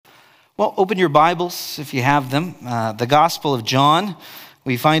Well, open your Bibles if you have them. The Gospel of John.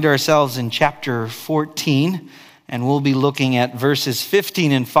 We find ourselves in chapter 14, and we'll be looking at verses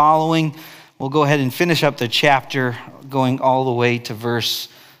 15 and following. We'll go ahead and finish up the chapter, going all the way to verse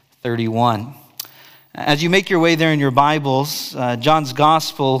 31. As you make your way there in your Bibles, John's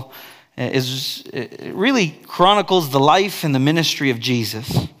Gospel really chronicles the life and the ministry of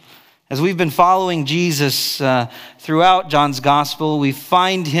Jesus. As we've been following Jesus throughout John's Gospel, we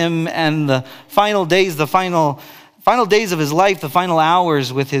find him and the final days of his life, the final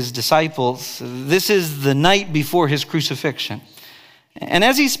hours with his disciples. This is the night before his crucifixion. And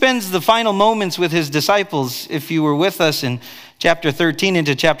as he spends the final moments with his disciples, if you were with us in chapter 13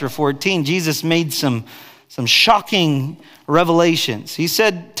 into chapter 14, Jesus made some shocking revelations. He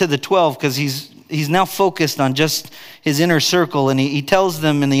said to the 12, because he's now focused on just his inner circle, and he tells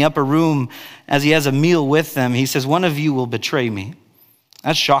them in the upper room as he has a meal with them, he says, one of you will betray me.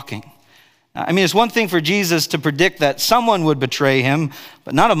 That's shocking. I mean, it's one thing for Jesus to predict that someone would betray him,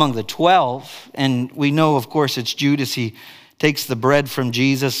 but not among the 12. And we know, of course, it's Judas. He takes the bread from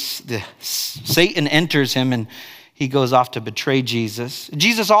Jesus. Satan enters him, and he goes off to betray Jesus.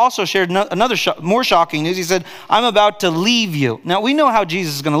 Jesus also shared another more shocking news. He said, I'm about to leave you. Now, we know how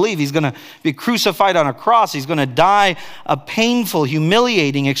Jesus is going to leave. He's going to be crucified on a cross. He's going to die a painful,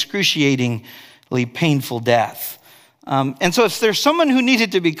 humiliating, excruciatingly painful death. And so if there's someone who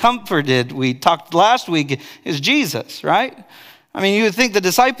needed to be comforted, we talked last week, is Jesus, right? I mean, you would think the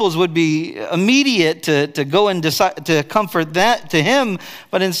disciples would be immediate to go and decide to comfort that to him,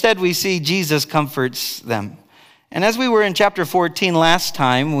 but instead we see Jesus comforts them. And as we were in chapter 14 last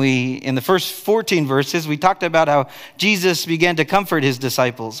time, in the first 14 verses, we talked about how Jesus began to comfort his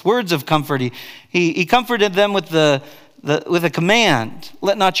disciples. Words of comfort. He comforted them with a command,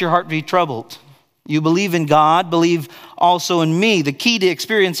 let not your heart be troubled. You believe in God, believe also in me. The key to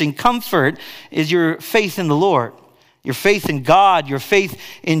experiencing comfort is your faith in the Lord. Your faith in God, your faith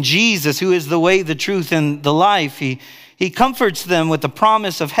in Jesus, who is the way, the truth, and the life. He comforts them with the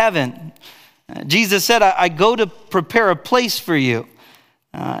promise of heaven. Jesus said, I go to prepare a place for you.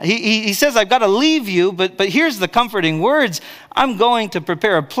 He says, I've got to leave you, but here's the comforting words. I'm going to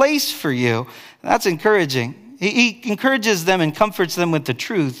prepare a place for you. That's encouraging. He encourages them and comforts them with the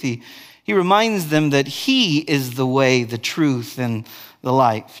truth. He reminds them that he is the way, the truth, and the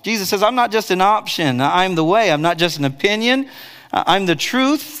life. Jesus says, I'm not just an option. I'm the way. I'm not just an opinion. I'm the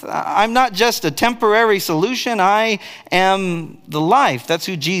truth. I'm not just a temporary solution. I am the life. That's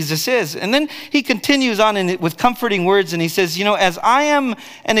who Jesus is. And then he continues on with comforting words, and he says, as I am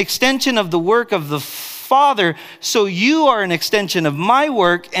an extension of the work of the Father, so you are an extension of my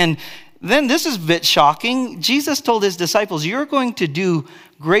work. And then this is a bit shocking. Jesus told his disciples, you're going to do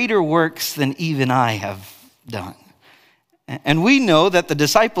greater works than even I have done. And we know that the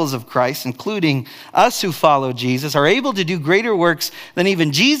disciples of Christ, including us who follow Jesus, are able to do greater works than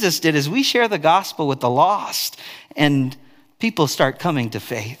even Jesus did as we share the gospel with the lost and people start coming to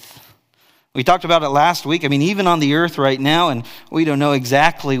faith. We talked about it last week. I mean, even on the earth right now, and we don't know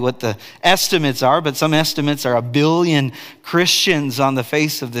exactly what the estimates are, but some estimates are 1 billion Christians on the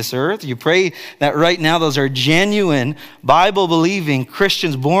face of this earth. You pray that right now those are genuine, Bible-believing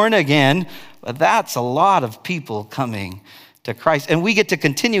Christians born again, but that's a lot of people coming to Christ. And we get to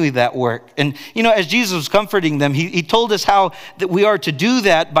continue that work. And, as Jesus was comforting them, he told us how that we are to do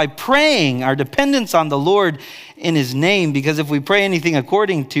that by praying our dependence on the Lord in his name. Because if we pray anything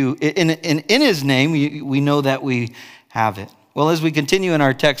according to, in his name, we know that we have it. Well, as we continue in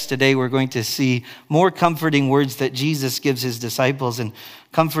our text today, we're going to see more comforting words that Jesus gives his disciples and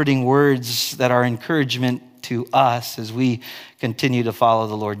comforting words that are encouragement to us as we continue to follow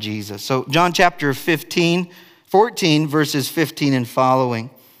the Lord Jesus. So John chapter 14, verses 15 and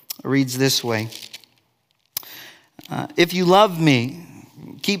following reads this way. If you love me,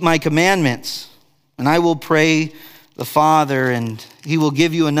 keep my commandments, and I will pray the Father, and he will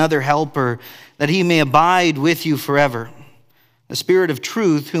give you another helper, that he may abide with you forever. The Spirit of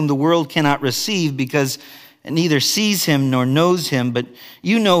truth, whom the world cannot receive, because it neither sees him nor knows him, but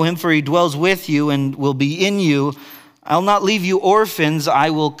you know him, for he dwells with you and will be in you. I'll not leave you orphans,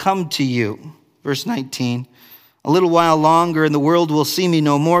 I will come to you. Verse 19, a little while longer and the world will see me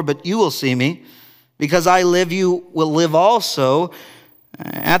no more, but you will see me. Because I live, you will live also.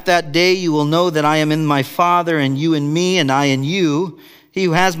 At that day you will know that I am in my Father, and you in me, and I in you. He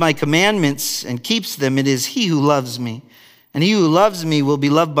who has my commandments and keeps them, it is he who loves me. And he who loves me will be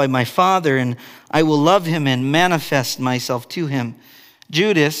loved by my Father, and I will love him and manifest myself to him.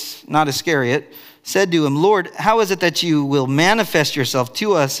 Judas, not Iscariot, said to him, Lord, how is it that you will manifest yourself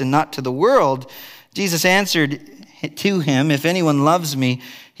to us and not to the world? Jesus answered to him, if anyone loves me,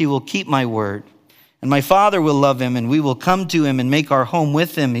 he will keep my word. And my Father will love him, and we will come to him and make our home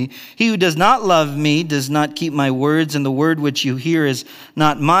with him. He who does not love me does not keep my words, and the word which you hear is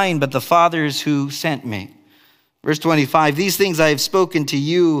not mine, but the Father's who sent me. Verse 25, these things I have spoken to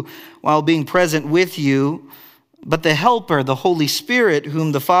you while being present with you, but the Helper, the Holy Spirit,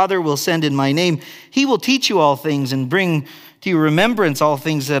 whom the Father will send in my name, he will teach you all things and bring to your remembrance all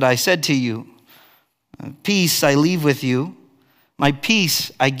things that I said to you. Peace I leave with you. My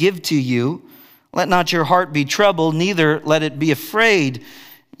peace I give to you. Let not your heart be troubled, neither let it be afraid.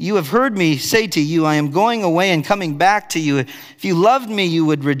 You have heard me say to you, I am going away and coming back to you. If you loved me, you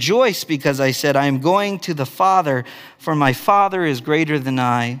would rejoice because I said, I am going to the Father, for my Father is greater than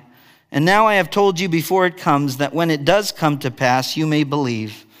I. And now I have told you before it comes, that when it does come to pass, you may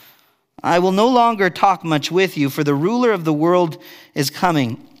believe. I will no longer talk much with you, for the ruler of the world is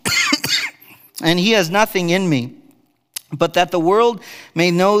coming, and he has nothing in me, but that the world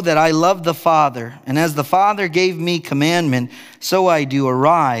may know that I love the Father. And as the Father gave me commandment, so I do.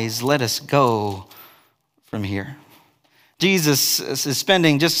 Arise, let us go from here. Jesus is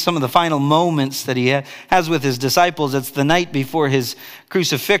spending just some of the final moments that he has with his disciples. It's the night before his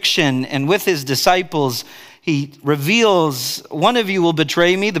crucifixion. And with his disciples, he reveals, one of you will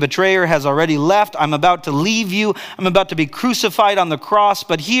betray me. The betrayer has already left. I'm about to leave you. I'm about to be crucified on the cross.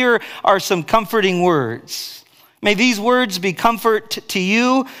 But here are some comforting words. May these words be comfort to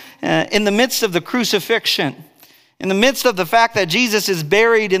you in the midst of the crucifixion. In the midst of the fact that Jesus is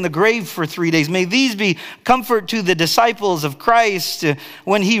buried in the grave for 3 days, may these be comfort to the disciples of Christ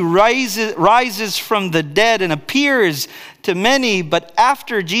when he rises from the dead and appears to many. But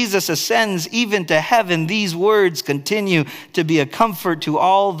after Jesus ascends even to heaven, these words continue to be a comfort to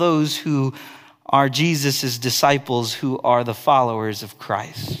all those who are Jesus' disciples, who are the followers of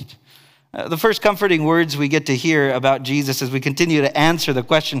Christ. The first comforting words we get to hear about Jesus as we continue to answer the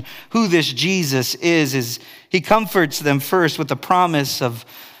question who this Jesus is he comforts them first with the promise of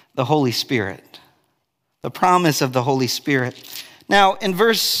the Holy Spirit. The promise of the Holy Spirit. Now, in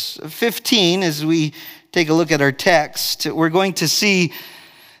verse 15, as we take a look at our text, we're going to see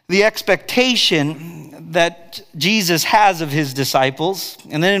the expectation that Jesus has of his disciples.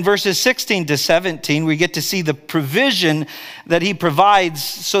 And then in verses 16 to 17, we get to see the provision that he provides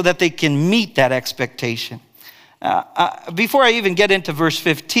so that they can meet that expectation. Before I even get into verse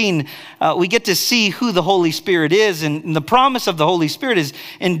 15, we get to see who the Holy Spirit is. And the promise of the Holy Spirit is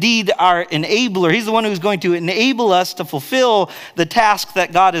indeed our enabler. He's the one who's going to enable us to fulfill the task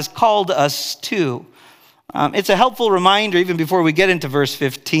that God has called us to. It's a helpful reminder, even before we get into verse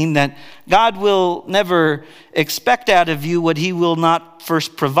 15, that God will never expect out of you what he will not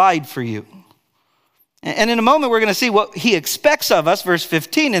first provide for you. And in a moment, we're going to see what he expects of us, verse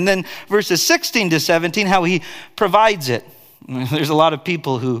 15, and then verses 16 to 17, how he provides it. There's a lot of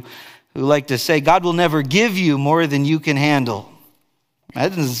people who like to say, God will never give you more than you can handle.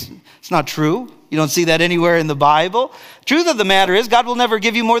 It's not true. You don't see that anywhere in the Bible. Truth of the matter is, God will never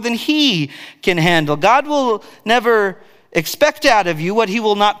give you more than he can handle. God will never expect out of you what he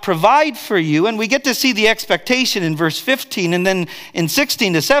will not provide for you. And we get to see the expectation in verse 15. And then in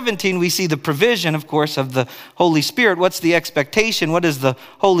 16 to 17, we see the provision, of course, of the Holy Spirit. What's the expectation? What does the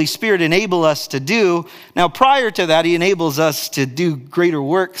Holy Spirit enable us to do? Now, prior to that, he enables us to do greater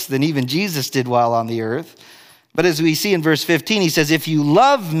works than even Jesus did while on the earth. But as we see in verse 15, he says, if you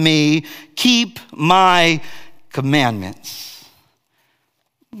love me, keep my commandments.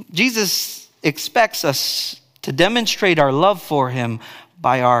 Jesus expects us to demonstrate our love for him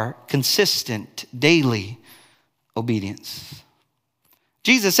by our consistent daily obedience.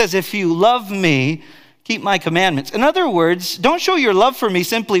 Jesus says, if you love me, keep my commandments. In other words, don't show your love for me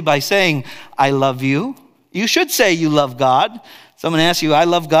simply by saying, I love you. You should say you love God. Someone asks you, I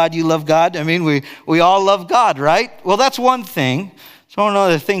love God, you love God. I mean, we all love God, right? Well, that's one thing. It's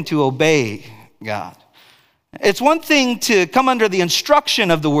another thing to obey God. It's one thing to come under the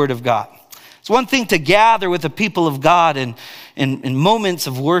instruction of the Word of God. It's one thing to gather with the people of God and in moments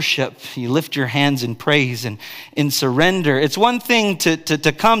of worship, you lift your hands in praise and in surrender. It's one thing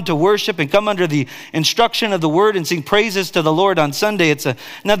to come to worship and come under the instruction of the Word and sing praises to the Lord on Sunday. It's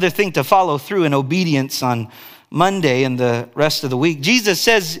another thing to follow through in obedience on Monday and the rest of the week. Jesus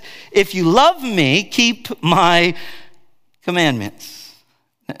says, if you love me, keep my commandments.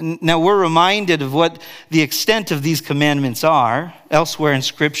 Now we're reminded of what the extent of these commandments are. Elsewhere in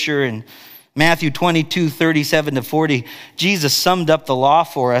Scripture, in Matthew 22, 37 to 40, Jesus summed up the law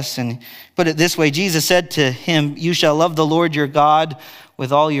for us and put it this way. Jesus said to him, you shall love the Lord your God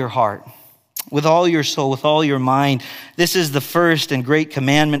with all your heart with all your soul, with all your mind. This is the first and great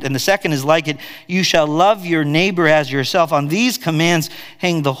commandment. And the second is like it. You shall love your neighbor as yourself. On these commands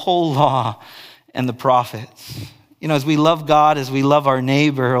hang the whole law and the prophets. As we love God, as we love our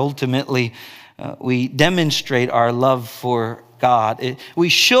neighbor, ultimately, we demonstrate our love for God. We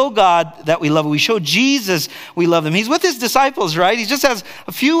show God that we love him. We show Jesus we love him. He's with his disciples, right? He just has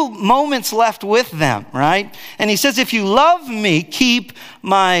a few moments left with them, right? And he says, if you love me, keep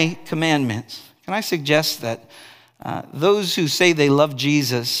my commandments. Can I suggest that those who say they love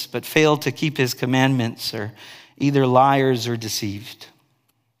Jesus but fail to keep his commandments are either liars or deceived?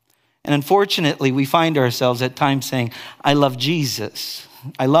 And unfortunately, we find ourselves at times saying, I love Jesus.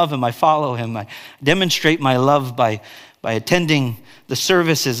 I love him. I follow him. I demonstrate my love by attending the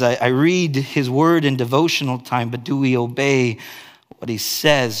services. I read his word in devotional time, but do we obey what he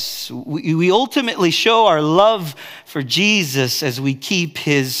says? We ultimately show our love for Jesus as we keep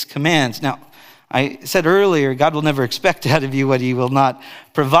his commands. Now, I said earlier, God will never expect out of you what he will not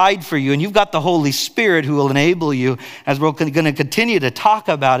provide for you. And you've got the Holy Spirit who will enable you, as we're going to continue to talk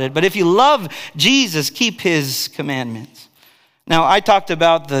about it. But if you love Jesus, keep his commandments. Now, I talked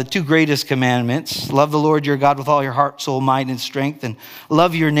about the two greatest commandments. Love the Lord your God with all your heart, soul, mind, and strength. And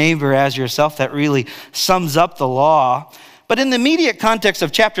love your neighbor as yourself. That really sums up the law. But in the immediate context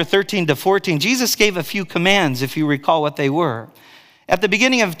of chapter 13 to 14, Jesus gave a few commands, if you recall what they were. At the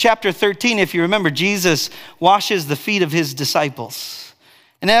beginning of chapter 13, if you remember, Jesus washes the feet of his disciples.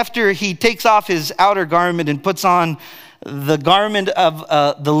 And after he takes off his outer garment and puts on the garment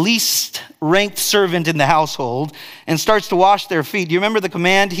of the least ranked servant in the household and starts to wash their feet. Do you remember the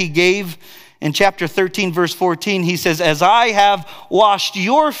command he gave in chapter 13, verse 14? He says, as I have washed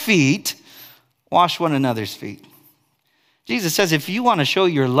your feet, wash one another's feet. Jesus says, if you want to show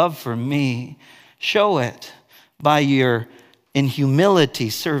your love for me, show it by your, in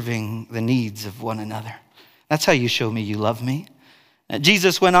humility, serving the needs of one another. That's how you show me you love me.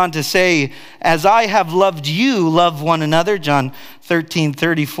 Jesus went on to say, as I have loved you, love one another, John 13,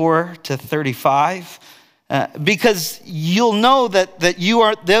 34 to 35. Because you'll know that you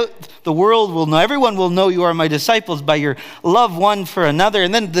are, the world will know, everyone will know you are my disciples by your love one for another.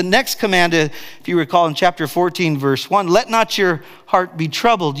 And then the next command, if you recall in chapter 14, verse 1, let not your heart be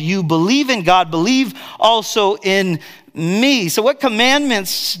troubled. You believe in God, believe also in me. So what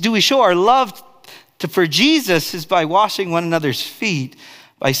commandments do we show our love for Jesus is by washing one another's feet,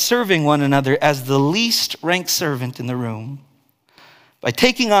 by serving one another as the least ranked servant in the room, by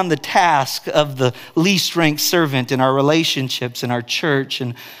taking on the task of the least ranked servant in our relationships, in our church,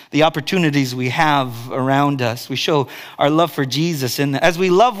 and the opportunities we have around us. We show our love for Jesus. And as we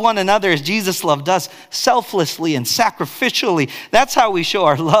love one another as Jesus loved us, selflessly and sacrificially, that's how we show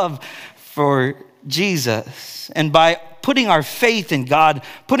our love for Jesus. And by putting our faith in God,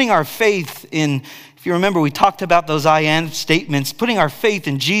 putting our faith in, if you remember, we talked about those I am statements, putting our faith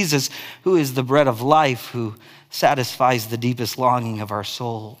in Jesus, who is the bread of life, who satisfies the deepest longing of our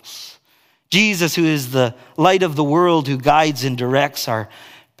souls. Jesus, who is the light of the world, who guides and directs our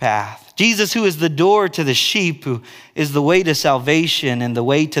path. Jesus, who is the door to the sheep, who is the way to salvation and the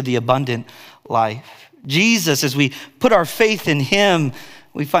way to the abundant life. Jesus, as we put our faith in him,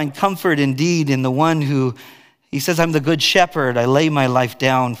 we find comfort indeed in the one who, he says, I'm the good shepherd. I lay my life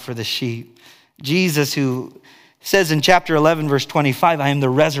down for the sheep. Jesus, who says in chapter 11, verse 25, I am the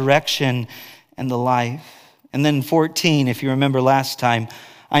resurrection and the life. And then 14, if you remember last time,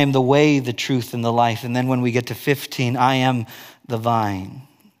 I am the way, the truth, and the life. And then when we get to 15, I am the vine.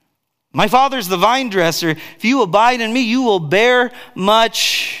 My Father's the vine dresser. If you abide in me, you will bear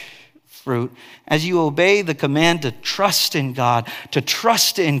much fruit. As you obey the command to trust in God, to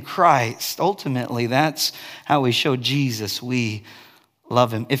trust in Christ, ultimately, that's how we show Jesus we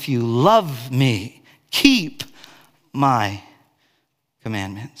love him. If you love me, keep my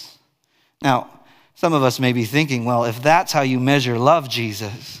commandments. Now, some of us may be thinking, well, if that's how you measure love,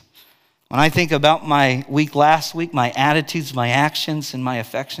 Jesus, when I think about my week last week, my attitudes, my actions, and my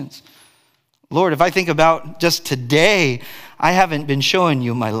affections, Lord, if I think about just today, I haven't been showing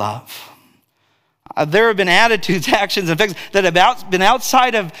you my love. There have been attitudes, actions, and effects that have been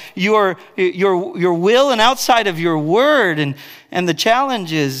outside of your will and outside of your word. And the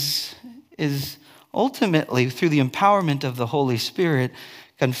challenge is ultimately, through the empowerment of the Holy Spirit,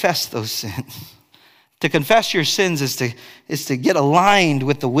 confess those sins. To confess your sins is to get aligned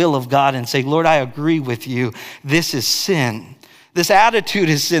with the will of God and say, Lord, I agree with you. This is sin. This attitude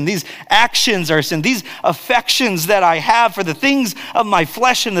is sin. These actions are sin. These affections that I have for the things of my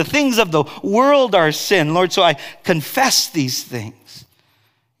flesh and the things of the world are sin, Lord. So I confess these things.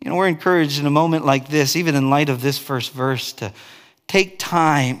 You know, we're encouraged in a moment like this, even in light of this first verse, to take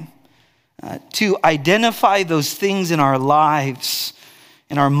time to identify those things in our lives,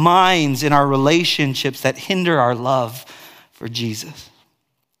 in our minds, in our relationships that hinder our love for Jesus.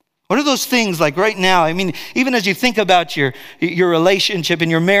 What are those things like right now? I mean, even as you think about your relationship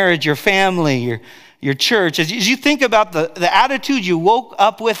and your marriage, your family, your church, as you think about the attitude you woke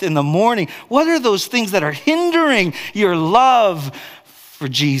up with in the morning, what are those things that are hindering your love for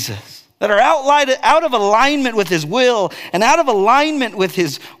Jesus, that are out of alignment with his will and out of alignment with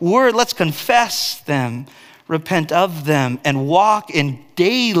his word? Let's confess them, repent of them, and walk in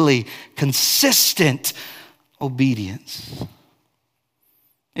daily, consistent obedience.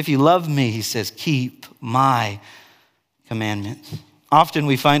 If you love me, he says, keep my commandments. Often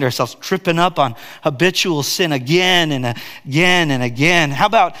we find ourselves tripping up on habitual sin again and again and again. How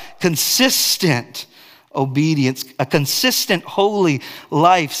about consistent obedience, a consistent holy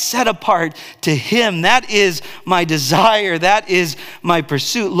life set apart to him? That is my desire. That is my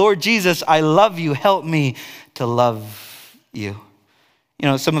pursuit. Lord Jesus, I love you. Help me to love you. You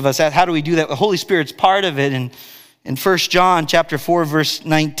know, some of us ask, how do we do that? The Holy Spirit's part of it. And in 1 John chapter 4, verse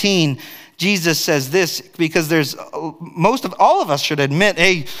 19, Jesus says this, because all of us should admit,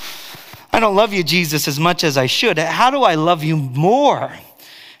 hey, I don't love you, Jesus, as much as I should. How do I love you more?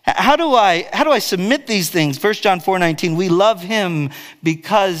 How do I submit these things? 1 John 4:19, we love him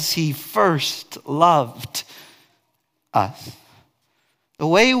because he first loved us. The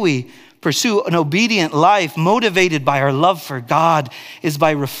way we pursue an obedient life motivated by our love for God is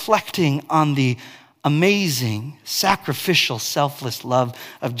by reflecting on the amazing, sacrificial, selfless love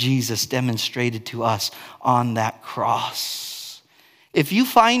of Jesus demonstrated to us on that cross. If you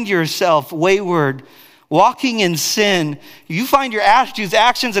find yourself wayward, walking in sin, you find your attitudes,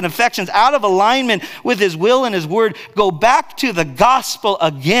 actions, and affections out of alignment with his will and his word, go back to the gospel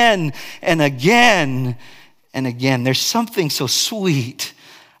again and again and again. There's something so sweet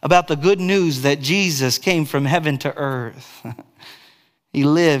about the good news that Jesus came from heaven to earth. He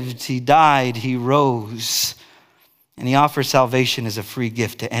lived, he died, he rose, and he offers salvation as a free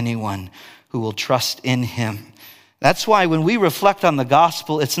gift to anyone who will trust in him. That's why when we reflect on the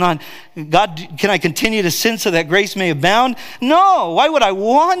gospel, it's not, God, can I continue to sin so that grace may abound? No, why would I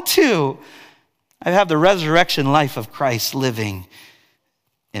want to? I have the resurrection life of Christ living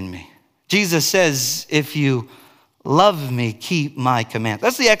in me. Jesus says, if you love me, keep my command.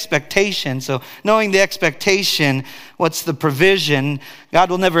 That's the expectation. So knowing the expectation, what's the provision? God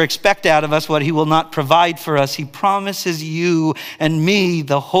will never expect out of us what he will not provide for us. He promises you and me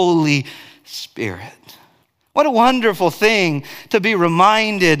the Holy Spirit. What a wonderful thing to be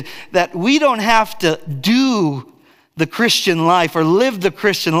reminded that we don't have to do the Christian life or live the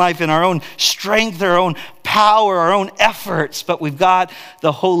Christian life in our own strength, our own power, our own efforts, but we've got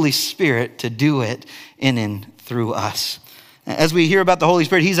the Holy Spirit to do it in and through us. As we hear about the Holy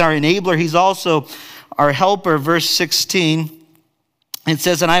Spirit, he's our enabler. He's also our helper. Verse 16, it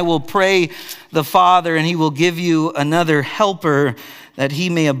says, and I will pray the Father, and he will give you another helper that he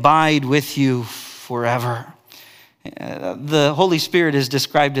may abide with you forever. The Holy Spirit is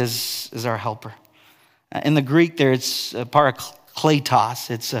described as our helper. In the Greek there, it's parakletos.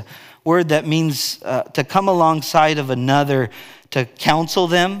 It's a word that means to come alongside of another, to counsel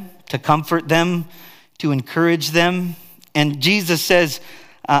them, to comfort them, to encourage them. And Jesus says,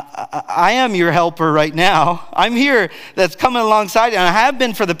 I am your helper right now. I'm here that's coming alongside, and I have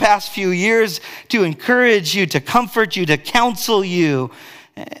been for the past few years to encourage you, to comfort you, to counsel you.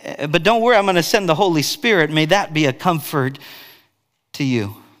 But don't worry, I'm going to send the Holy Spirit. May that be a comfort to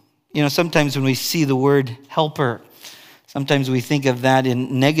you. You know, sometimes when we see the word helper, sometimes we think of that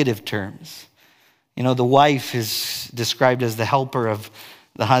in negative terms. You know, the wife is described as the helper of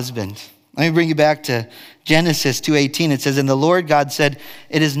the husband. Let me bring you back to Genesis 2:18. It says, and the Lord God said,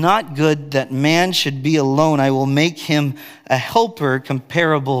 it is not good that man should be alone. I will make him a helper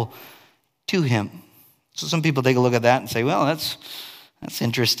comparable to him. So some people take a look at that and say, well, that's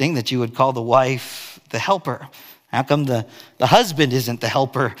interesting that you would call the wife the helper. How come the husband isn't the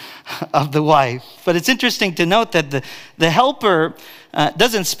helper of the wife? But it's interesting to note that the helper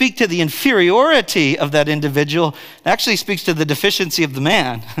doesn't speak to the inferiority of that individual. It actually speaks to the deficiency of the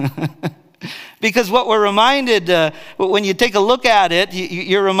man. Because what we're reminded, when you take a look at it,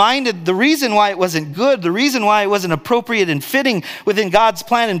 you're reminded the reason why it wasn't good, the reason why it wasn't appropriate and fitting within God's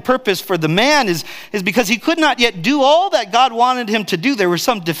plan and purpose for the man is because he could not yet do all that God wanted him to do. There were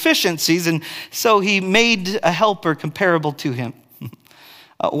some deficiencies, and so he made a helper comparable to him.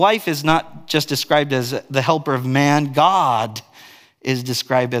 A wife is not just described as the helper of man. God is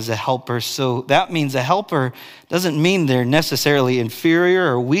described as a helper. So that means a helper doesn't mean they're necessarily inferior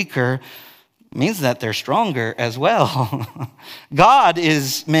or weaker. It means that they're stronger as well. God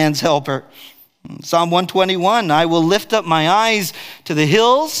is man's helper. Psalm 121, I will lift up my eyes to the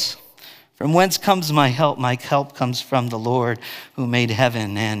hills. From whence comes my help? My help comes from the Lord who made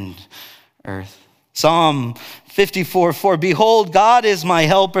heaven and earth. Psalm 54:4, behold, God is my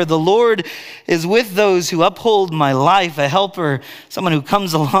helper. The Lord is with those who uphold my life. A helper, someone who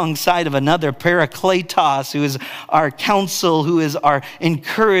comes alongside of another, parakletos, who is our counsel, who is our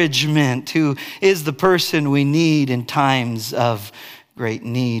encouragement, who is the person we need in times of great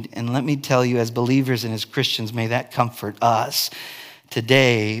need. And let me tell you, as believers and as Christians, may that comfort us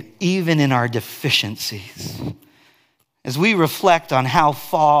today, even in our deficiencies. As we reflect on how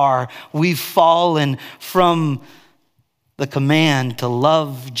far we've fallen from the command to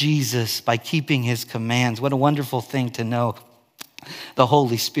love Jesus by keeping his commands, what a wonderful thing to know. The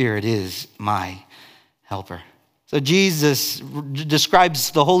Holy Spirit is my helper. So Jesus describes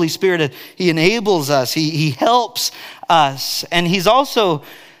the Holy Spirit. He enables us. He helps us. And he's also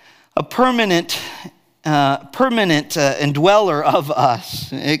a permanent indweller of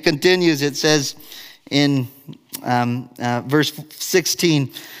us. It continues, it says in verse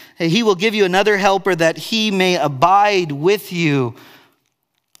 16, he will give you another helper that he may abide with you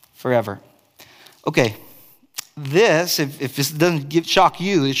forever. Okay, this, if this doesn't shock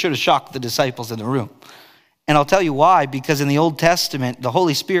you, it should have shocked the disciples in the room. And I'll tell you why, because in the Old Testament, the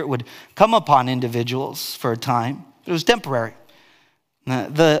Holy Spirit would come upon individuals for a time. It was temporary.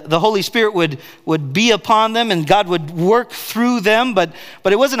 The Holy Spirit would be upon them and God would work through them, but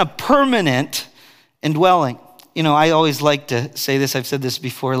it wasn't a permanent indwelling. You know, I always like to say this, I've said this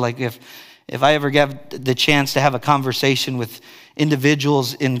before, like if I ever get the chance to have a conversation with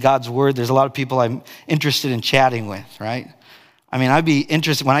individuals in God's word, there's a lot of people I'm interested in chatting with, right? I mean, I'd be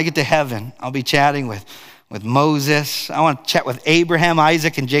interested, when I get to heaven, I'll be chatting with Moses. I want to chat with Abraham,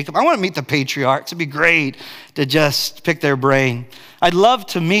 Isaac, and Jacob. I want to meet the patriarchs. It'd be great to just pick their brain. I'd love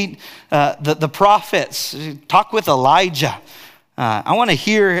to meet the prophets, talk with Elijah. I want to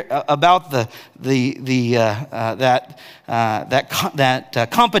hear about that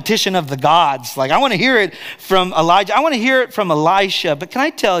competition of the gods. Like, I want to hear it from Elijah. I want to hear it from Elisha. But can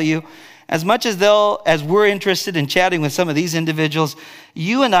I tell you, as much as we're interested in chatting with some of these individuals,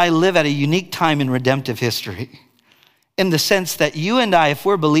 you and I live at a unique time in redemptive history. In the sense that you and I, if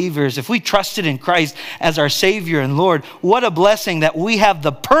we're believers, if we trusted in Christ as our Savior and Lord, what a blessing that we have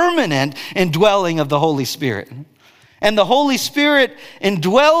the permanent indwelling of the Holy Spirit. And the Holy Spirit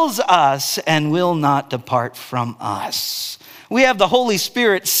indwells us and will not depart from us. We have the Holy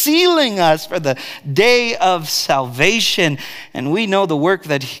Spirit sealing us for the day of salvation. And we know the work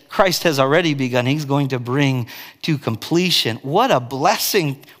that Christ has already begun, he's going to bring to completion. What a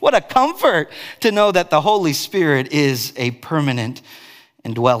blessing, what a comfort to know that the Holy Spirit is a permanent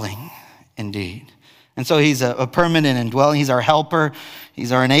indwelling indeed. And so he's a permanent indwelling. He's our helper.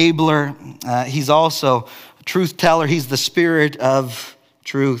 He's our enabler. He's also a truth teller. He's the Spirit of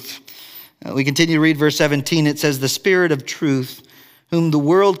truth. We continue to read verse 17. It says, the Spirit of truth, whom the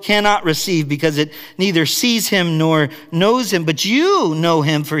world cannot receive because it neither sees him nor knows him, but you know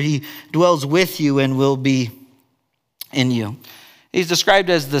him, for he dwells with you and will be in you. He's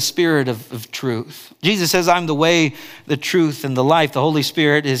described as the Spirit of truth. Jesus says, I'm the way, the truth, and the life. The Holy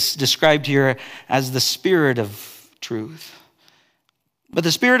Spirit is described here as the Spirit of truth. But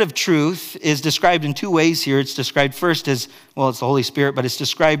the Spirit of truth is described in two ways here. It's described first as, well, it's the Holy Spirit, but it's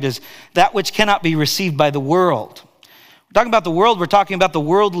described as that which cannot be received by the world. We're talking about the world. We're talking about the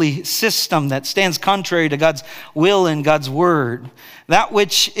worldly system that stands contrary to God's will and God's word. That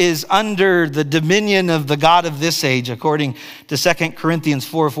which is under the dominion of the God of this age, according to 2 Corinthians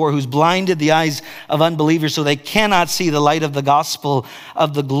 4:4, who's blinded the eyes of unbelievers so they cannot see the light of the gospel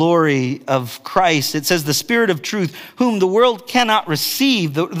of the glory of Christ. It says the Spirit of truth, whom the world cannot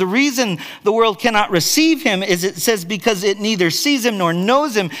receive. The reason the world cannot receive him is, it says, because it neither sees him nor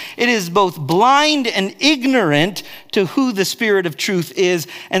knows him. It is both blind and ignorant to who the Spirit of truth is.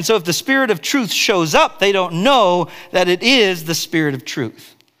 And so if the Spirit of truth shows up, they don't know that it is the Spirit of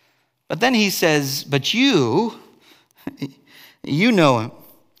truth. But then he says, but you know him.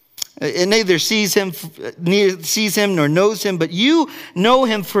 It neither sees him nor knows him, but you know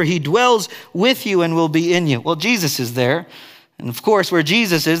him, for he dwells with you and will be in you. Well, Jesus is there. And of course, where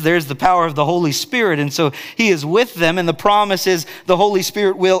Jesus is, there's the power of the Holy Spirit. And so he is with them, and the promise is the Holy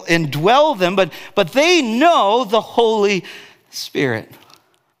Spirit will indwell them, but they know the Holy Spirit.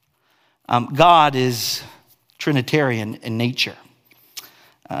 God is Trinitarian in nature.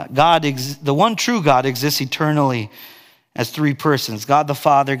 The one true God exists eternally as three persons: God the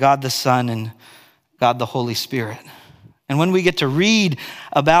Father, God the Son, and God the Holy Spirit. And when we get to read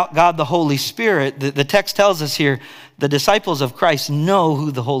about God the Holy Spirit, the text tells us here, the disciples of Christ know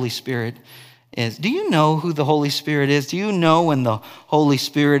who the Holy Spirit is. Do you know who the Holy Spirit is? Do you know when the Holy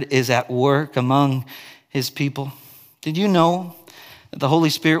Spirit is at work among his people? Did you know that the Holy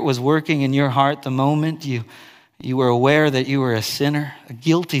Spirit was working in your heart the moment you were aware that you were a sinner, a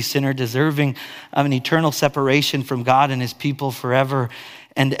guilty sinner, deserving of an eternal separation from God and his people forever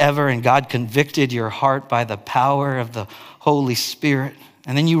and ever, and God convicted your heart by the power of the Holy Spirit?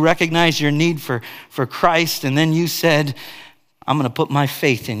 And then you recognized your need for Christ, and then you said, I'm going to put my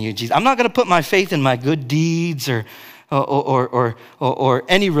faith in you, Jesus. I'm not going to put my faith in my good deeds or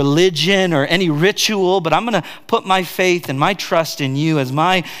any religion or any ritual, but I'm going to put my faith and my trust in you as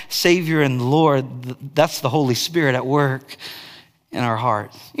my Savior and Lord. That's the Holy Spirit at work in our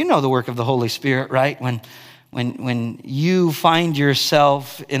hearts. You know the work of the Holy Spirit, right? When you find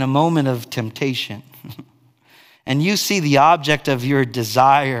yourself in a moment of temptation and you see the object of your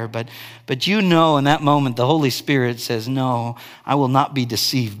desire, but you know in that moment the Holy Spirit says, no, I will not be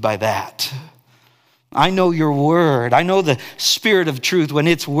deceived by that. I know your word. I know the Spirit of truth when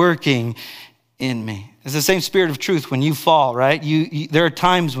it's working in me. It's the same Spirit of truth when you fall, right? There are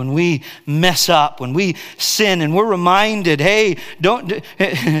times when we mess up, when we sin, and we're reminded, hey,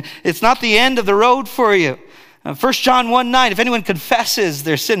 it's not the end of the road for you. 1 John 1:9, if anyone confesses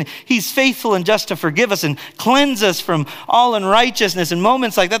their sin, he's faithful and just to forgive us and cleanse us from all unrighteousness. In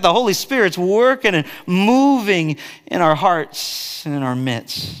moments like that, the Holy Spirit's working and moving in our hearts and in our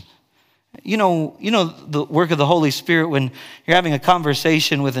midst. You know the work of the Holy Spirit when you're having a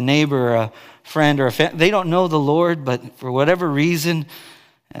conversation with a neighbor or a friend or a family. They don't know the Lord, but for whatever reason,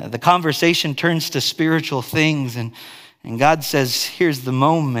 the conversation turns to spiritual things, and God says, here's the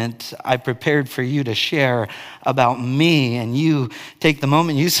moment I prepared for you to share about me. And you take the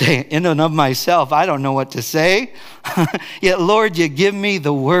moment, you say, in and of myself, I don't know what to say. Yet, Lord, you give me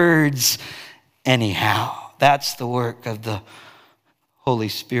the words anyhow. That's the work of the Holy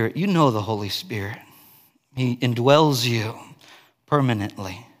Spirit. You know the Holy Spirit. He indwells you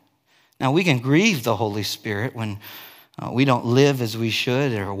permanently. Now, we can grieve the Holy Spirit when we don't live as we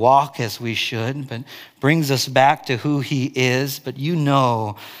should or walk as we should, but brings us back to who he is. But you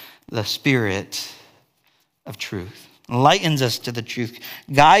know the Spirit of truth. Enlightens us to the truth.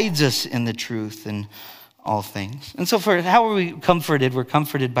 Guides us in the truth in all things. And so how are we comforted? We're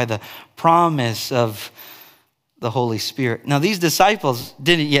comforted by the promise of the Holy Spirit. Now, these disciples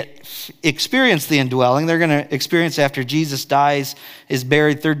didn't yet experience the indwelling. They're going to experience after Jesus dies, is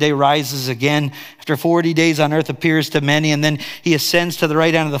buried, third day rises again. After 40 days on earth appears to many, and then he ascends to the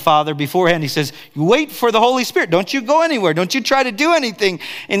right hand of the Father. Beforehand, he says, wait for the Holy Spirit. Don't you go anywhere. Don't you try to do anything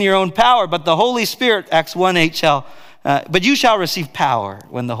in your own power. But the Holy Spirit, Acts 1:8, but you shall receive power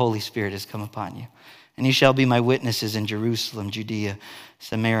when the Holy Spirit has come upon you. And you shall be my witnesses in Jerusalem, Judea,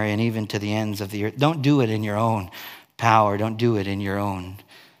 Samaria, and even to the ends of the earth. Don't do it in your own power. Don't do it in your own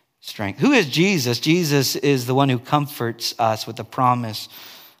strength. Who is Jesus? Jesus is the one who comforts us with the promise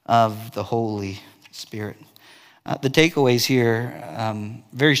of the Holy Spirit. The takeaways here,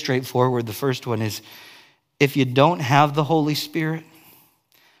 very straightforward. The first one is, if you don't have the Holy Spirit,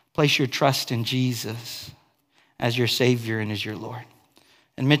 place your trust in Jesus as your Savior and as your Lord.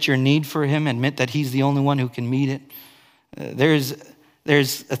 Admit your need for him. Admit that he's the only one who can meet it. There's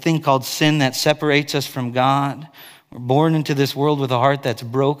a thing called sin that separates us from God. We're born into this world with a heart that's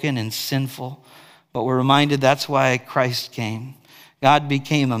broken and sinful. But we're reminded that's why Christ came. God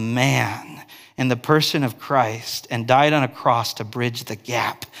became a man in the person of Christ and died on a cross to bridge the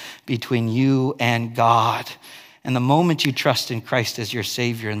gap between you and God. And the moment you trust in Christ as your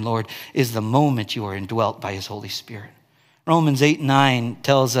Savior and Lord is the moment you are indwelt by his Holy Spirit. Romans 8:9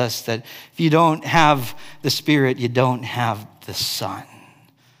 tells us that if you don't have the Spirit, you don't have the Son.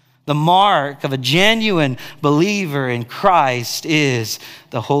 The mark of a genuine believer in Christ is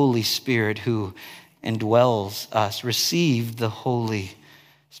the Holy Spirit who indwells us. Receive the Holy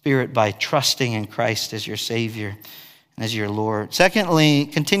Spirit by trusting in Christ as your Savior and as your Lord. Secondly,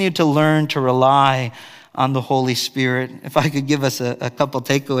 continue to learn to rely on the Holy Spirit. If I could give us a couple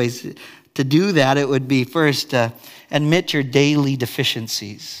takeaways to do that, it would be first, admit your daily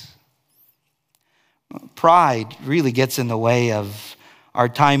deficiencies. Pride really gets in the way of our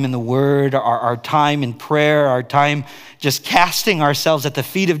time in the Word, our time in prayer, our time just casting ourselves at the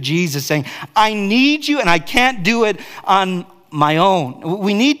feet of Jesus, saying, I need you and I can't do it on my own.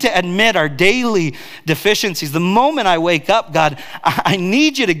 We need to admit our daily deficiencies. The moment I wake up, God, I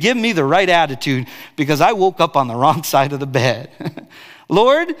need you to give me the right attitude because I woke up on the wrong side of the bed.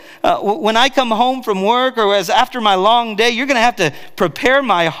 Lord, when I come home from work or as after my long day, you're going to have to prepare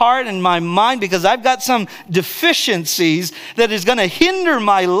my heart and my mind because I've got some deficiencies that is going to hinder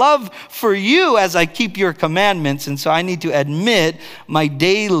my love for you as I keep your commandments. And so I need to admit my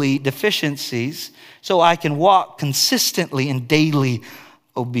daily deficiencies so I can walk consistently in daily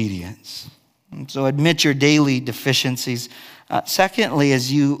obedience. And so admit your daily deficiencies. Secondly,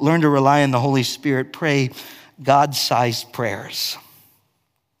 as you learn to rely on the Holy Spirit, pray God-sized prayers.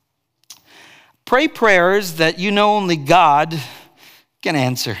 Pray prayers that you know only God can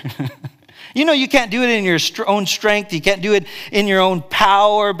answer. You know you can't do it in your own strength. You can't do it in your own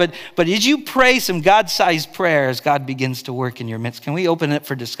power. But as you pray some God-sized prayers, God begins to work in your midst. Can we open it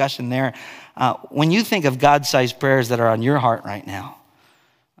for discussion there? When you think of God-sized prayers that are on your heart right now,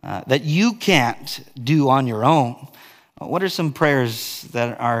 that you can't do on your own, what are some prayers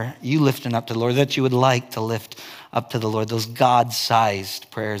that are you lifting up to the Lord, that you would like to lift up to the Lord? Those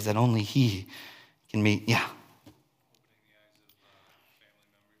God-sized prayers that only He can meet. Yeah.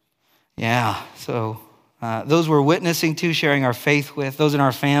 Yeah. So those we're witnessing to, sharing our faith with, those in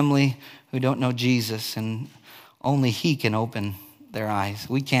our family who don't know Jesus, and only He can open their eyes.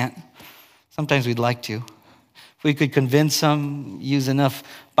 We can't. Sometimes we'd like to. If we could convince them, use enough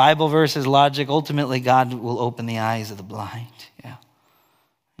Bible verses, logic, ultimately God will open the eyes of the blind. Yeah.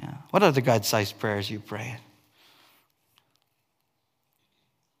 Yeah. What other God-sized prayers you pray?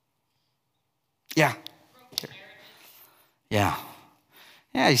 Yeah. Yeah.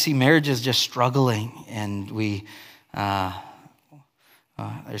 Yeah, you see marriages just struggling, and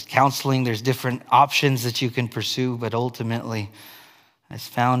there's counseling, there's different options that you can pursue, but ultimately it's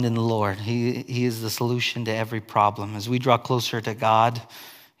found in the Lord. He is the solution to every problem. As we draw closer to God,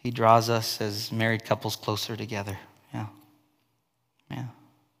 He draws us as married couples closer together. Yeah. Yeah.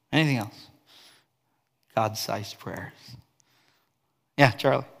 Anything else? God-sized prayers. Yeah,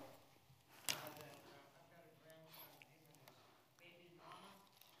 Charlie.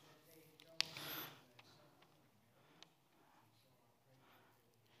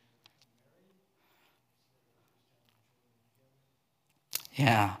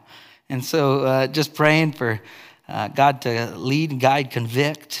 Yeah. And so just praying for God to lead, guide,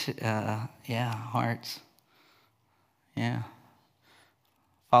 convict, hearts. Yeah.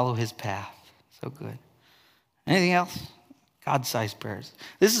 Follow His path. So good. Anything else? God-sized prayers.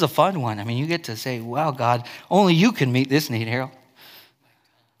 This is a fun one. I mean, you get to say, wow, God, only you can meet this need, Harold.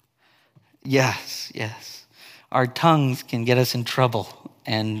 Yes, yes. Our tongues can get us in trouble.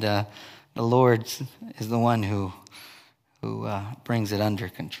 And the Lord is the one who brings it under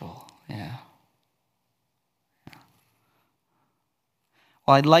control. Yeah.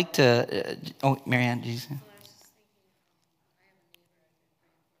 Well, I'd like to... Marianne, did you say?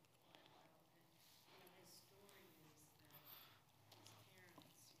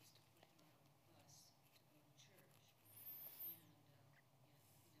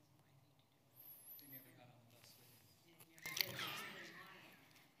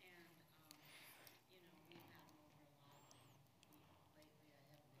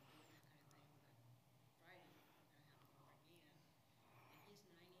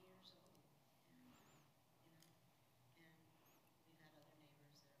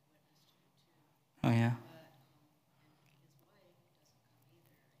 Oh, yeah.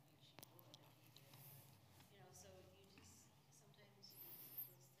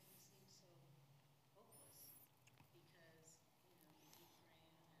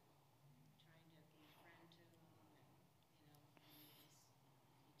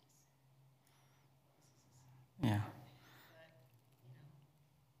 Yeah.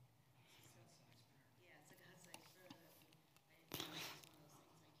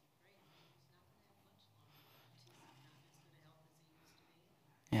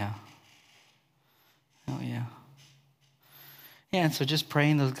 Yeah. Oh, yeah. Yeah, and so just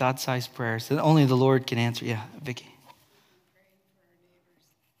praying those God-sized prayers that only the Lord can answer. Yeah, Vicky.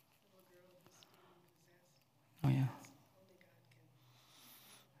 Oh, yeah.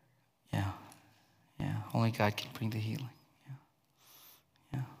 Yeah. Yeah. Only God can bring the healing. Yeah.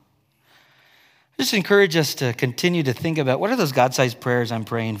 Yeah. Just encourage us to continue to think about what are those God-sized prayers I'm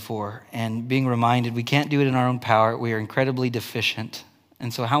praying for, and being reminded we can't do it in our own power. We are incredibly deficient.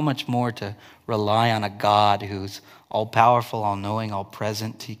 And so how much more to rely on a God who's all-powerful, all-knowing,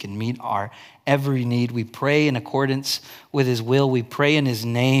 all-present. He can meet our every need. We pray in accordance with His will. We pray in His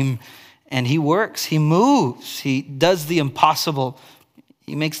name, and He works. He moves. He does the impossible.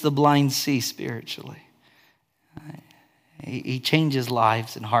 He makes the blind see spiritually. He changes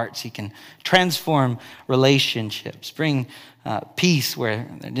lives and hearts. He can transform relationships, bring peace where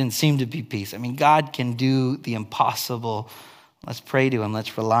there didn't seem to be peace. I mean, God can do the impossible Let's pray to him.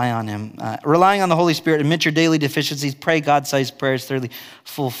 Let's rely on him. Relying on the Holy Spirit, admit your daily deficiencies, pray God-sized prayers. Thirdly,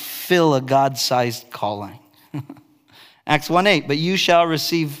 fulfill a God-sized calling. Acts 1:8, but you shall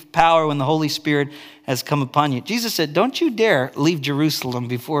receive power when the Holy Spirit has come upon you. Jesus said, don't you dare leave Jerusalem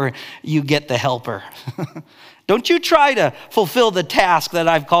before you get the helper. Don't you try to fulfill the task that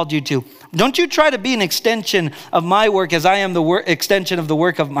I've called you to. Don't you try to be an extension of my work as I am the extension of the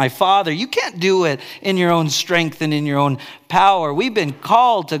work of my Father. You can't do it in your own strength and in your own power. We've been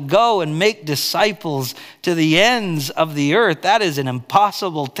called to go and make disciples to the ends of the earth. That is an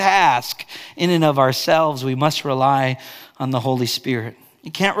impossible task in and of ourselves. We must rely on the Holy Spirit.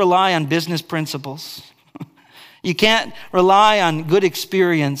 You can't rely on business principles. You can't rely on good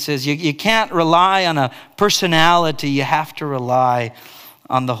experiences. You can't rely on a personality. You have to rely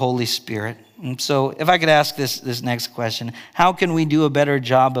on the Holy Spirit. And so if I could ask this next question, how can we do a better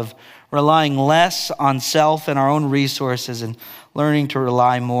job of relying less on self and our own resources and learning to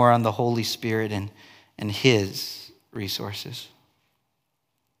rely more on the Holy Spirit and his resources?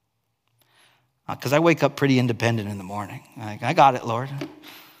 Because I wake up pretty independent in the morning. I got it, Lord.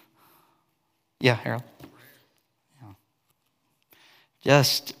 Yeah, Harold.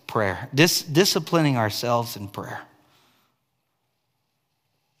 Just prayer. Disciplining ourselves in prayer.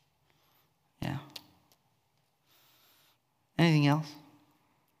 Yeah. Anything else?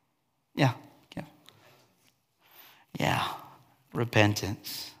 Yeah. Yeah.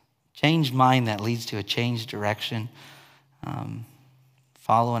 Repentance. Changed mind that leads to a changed direction.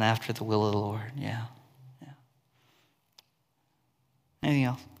 Following after the will of the Lord. Yeah. Anything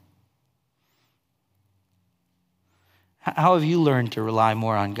else? How have you learned to rely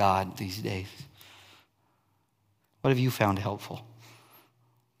more on God these days? What have you found helpful?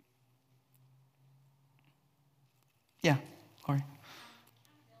 Yeah, Lori.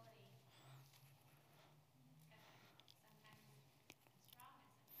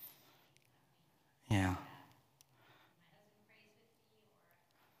 Yeah.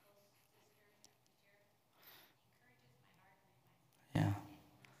 Yeah.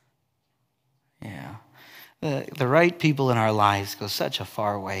 Yeah. The right people in our lives go such a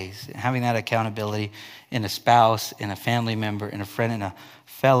far ways. Having that accountability in a spouse, in a family member, in a friend, in a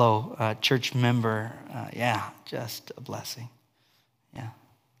fellow church member, just a blessing. Yeah.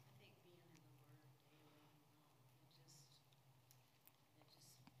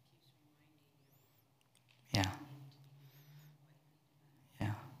 Yeah.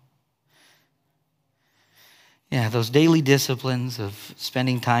 Yeah. Yeah, those daily disciplines of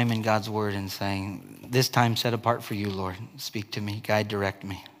spending time in God's word and saying, this time set apart for you, Lord. Speak to me, guide, direct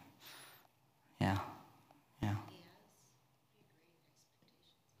me. Yeah. Yeah.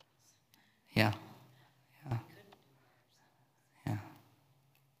 Yeah. Yeah. Yeah.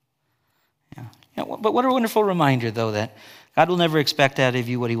 Yeah. But what a wonderful reminder, though, that God will never expect out of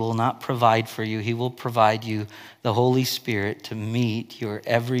you what he will not provide for you. He will provide you the Holy Spirit to meet your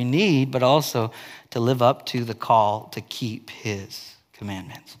every need, but also to live up to the call to keep his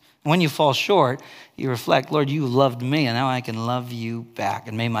commandments. When you fall short, you reflect, Lord, you loved me, and now I can love you back.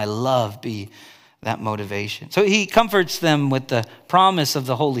 And may my love be that motivation. So he comforts them with the promise of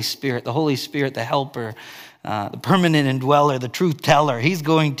the Holy Spirit, the helper, the permanent indweller, the truth teller. He's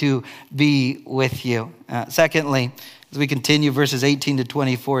going to be with you. Secondly, as we continue verses 18 to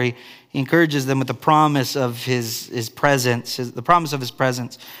 24, he encourages them with the promise of his presence, the promise of his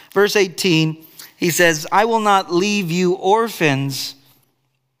presence. Verse 18, he says, I will not leave you orphans,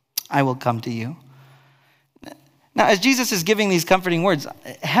 I will come to you. Now, as Jesus is giving these comforting words,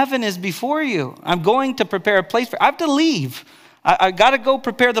 heaven is before you. I'm going to prepare a place for you. I have to leave. I got to go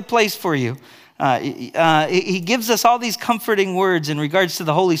prepare the place for you. He gives us all these comforting words in regards to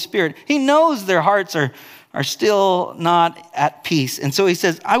the Holy Spirit. He knows their hearts are still not at peace. And so he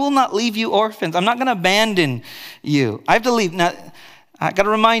says, I will not leave you orphans. I'm not going to abandon you. I have to leave. Now, I got to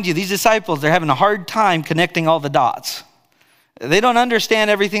remind you, these disciples, they're having a hard time connecting all the dots. They don't understand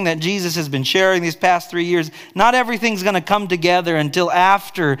everything that Jesus has been sharing these past 3 years. Not everything's going to come together until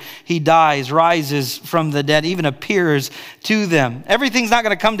after he dies, rises from the dead, even appears to them. Everything's not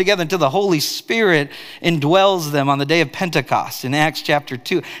going to come together until the Holy Spirit indwells them on the day of Pentecost in Acts chapter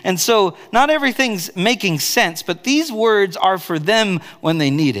 2. And so not everything's making sense, but these words are for them when they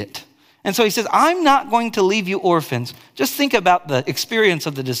need it. And so he says, I'm not going to leave you orphans. Just think about the experience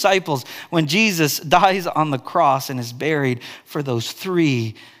of the disciples when Jesus dies on the cross and is buried for those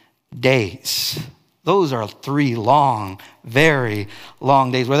 3 days. Those are 3 long, very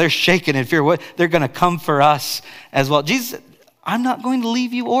long days where they're shaken in fear. What they're going to come for us as well. Jesus said, I'm not going to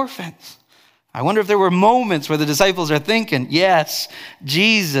leave you orphans. I wonder if there were moments where the disciples are thinking, yes,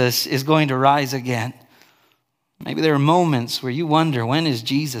 Jesus is going to rise again. Maybe there are moments where you wonder, when is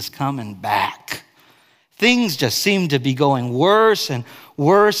Jesus coming back? Things just seem to be going worse and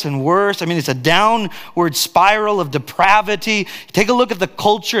worse and worse. I mean, it's a downward spiral of depravity. Take a look at the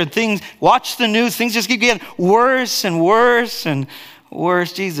culture and things, watch the news, things just keep getting worse and worse and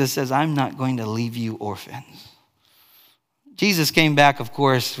worse. Jesus says, I'm not going to leave you orphans. Jesus came back, of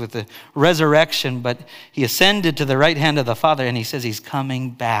course, with the resurrection, but he ascended to the right hand of the Father, and he says he's coming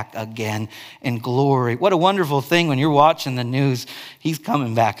back again in glory. What a wonderful thing when you're watching the news. He's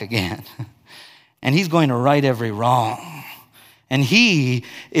coming back again, and he's going to right every wrong. And he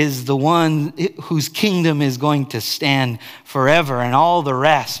is the one whose kingdom is going to stand forever, and all the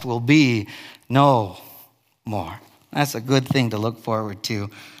rest will be no more. That's a good thing to look forward to.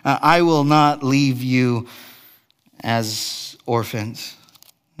 I will not leave you as orphans.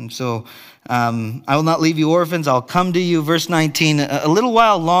 And so I will not leave you orphans. I'll come to you. Verse 19, a little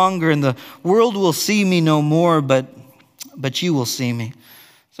while longer and the world will see me no more, but you will see me.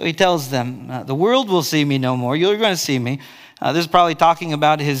 So he tells them, the world will see me no more. You're going to see me. This is probably talking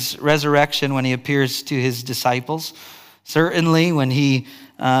about his resurrection when he appears to his disciples. Certainly when he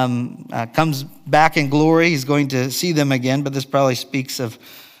comes back in glory, he's going to see them again, but this probably speaks of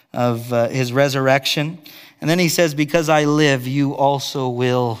his resurrection. And then he says, because I live, you also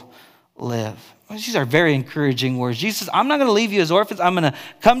will live. Well, these are very encouraging words. Jesus says, I'm not going to leave you as orphans. I'm going to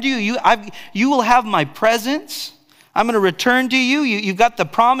come to you. You will have my presence. I'm going to return to you. You've got the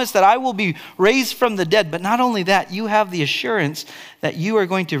promise that I will be raised from the dead. But not only that, you have the assurance that you are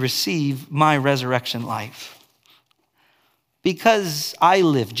going to receive my resurrection life. Because I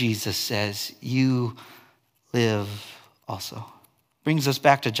live, Jesus says, you live also. Brings us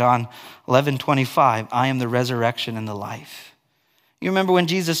back to John 11:25. I am the resurrection and the life. You remember when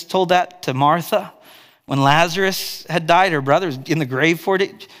Jesus told that to Martha? When Lazarus had died, her brother was in the grave for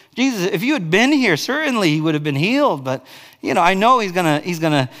it. Jesus, if you had been here, certainly he would have been healed. But, I know he's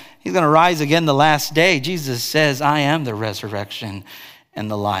gonna rise again the last day. Jesus says, I am the resurrection and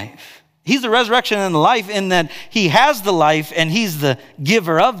the life. He's the resurrection and the life in that he has the life and he's the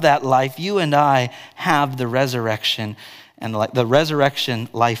giver of that life. You and I have the resurrection and the resurrection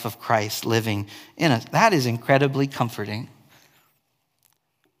life of Christ living in us. That is incredibly comforting.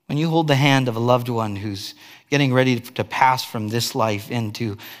 When you hold the hand of a loved one who's getting ready to pass from this life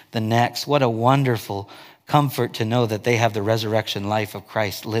into the next, what a wonderful comfort to know that they have the resurrection life of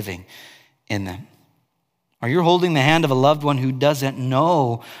Christ living in them. Or you're holding the hand of a loved one who doesn't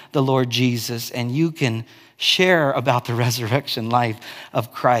know the Lord Jesus, and you can share about the resurrection life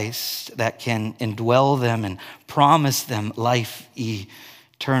of Christ that can indwell them and promise them life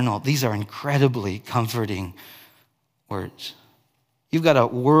eternal. These are incredibly comforting words. You've got a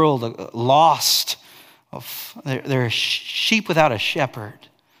world lost. They're sheep without a shepherd,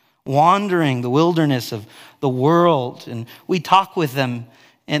 wandering the wilderness of the world. And we talk with them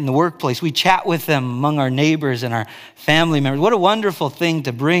in the workplace. We chat with them among our neighbors and our family members. What a wonderful thing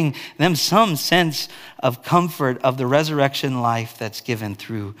to bring them some sense of comfort of the resurrection life that's given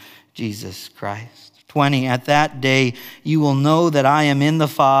through Jesus Christ. 20, at that day, you will know that I am in the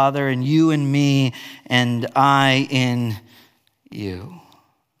Father, and you in me, and I in you.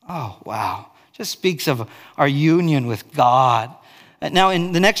 Oh, wow. Just speaks of our union with God. Now,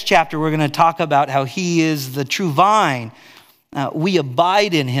 in the next chapter, we're going to talk about how he is the true vine. We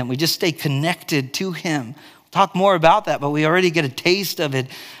abide in him. We just stay connected to him. We'll talk more about that, but we already get a taste of it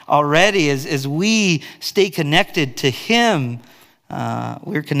already. As we stay connected to him,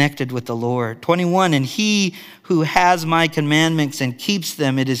 we're connected with the Lord. 21, and he who has my commandments and keeps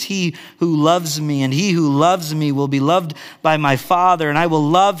them, it is he who loves me, and he who loves me will be loved by my Father, and I will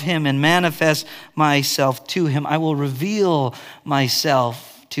love him and manifest myself to him. I will reveal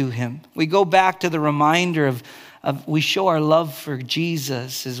myself to him. We go back to the reminder of we show our love for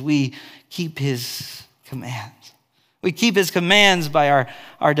Jesus as we keep his commands. We keep his commands by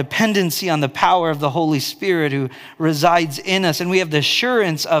our dependency on the power of the Holy Spirit who resides in us. And we have the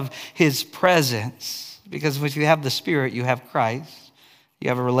assurance of his presence. Because if you have the Spirit, you have Christ. You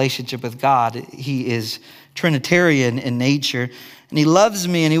have a relationship with God. He is Trinitarian in nature. And he loves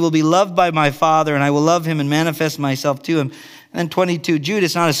me, and he will be loved by my Father, and I will love him and manifest myself to him. And then 22,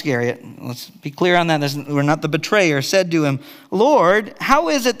 Judas, not Iscariot. Let's be clear on that. We're not the betrayer. Said to him, Lord, how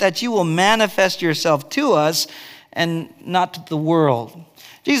is it that you will manifest yourself to us and not to the world?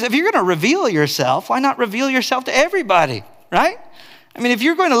 Jesus, if you're going to reveal yourself, why not reveal yourself to everybody, right? I mean, if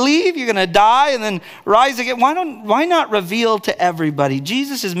you're going to leave, you're going to die and then rise again, why not reveal to everybody?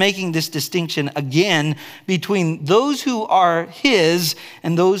 Jesus is making this distinction again between those who are his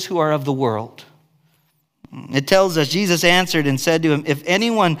and those who are of the world. It tells us, Jesus answered and said to him, if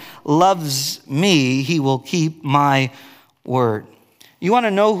anyone loves me, he will keep my word. You want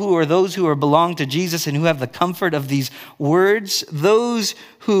to know who are those who belong to Jesus and who have the comfort of these words? Those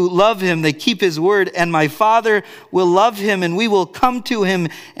who love him, they keep his word, and my Father will love him, and we will come to him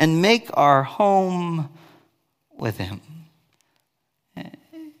and make our home with him.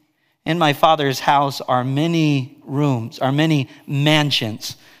 In my Father's house are many rooms, are many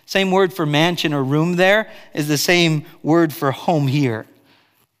mansions. Same word for mansion or room there is the same word for home here.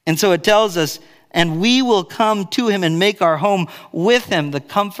 And so it tells us, and we will come to him and make our home with him, the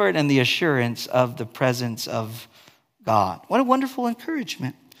comfort and the assurance of the presence of God. What a wonderful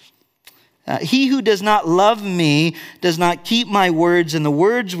encouragement. He who does not love me does not keep my words, and the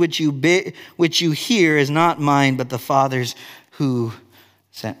words which you hear is not mine, but the Father's who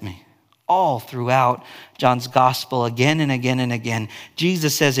sent me. All throughout John's gospel, again and again and again,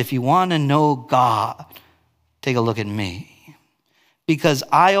 Jesus says, if you want to know God, take a look at me. Because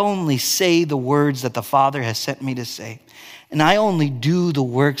I only say the words that the Father has sent me to say. And I only do the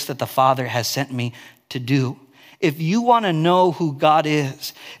works that the Father has sent me to do. If you want to know who God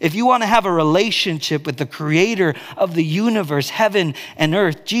is, if you want to have a relationship with the creator of the universe, heaven and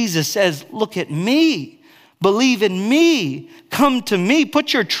earth, Jesus says, look at me, believe in me, come to me,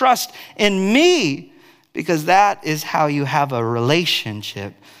 put your trust in me, because that is how you have a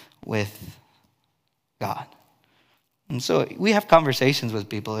relationship with God. And so we have conversations with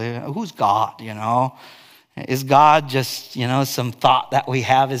people. Who's God, Is God just, some thought that we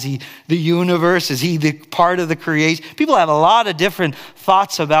have? Is he the universe? Is he the part of the creation? People have a lot of different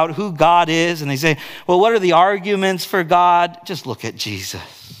thoughts about who God is. And they say, well, what are the arguments for God? Just look at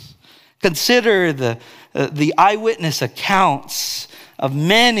Jesus. Consider the eyewitness accounts of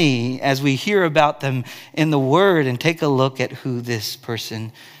many as we hear about them in the Word, and take a look at who this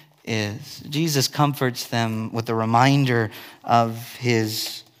person is. Jesus comforts them with a reminder of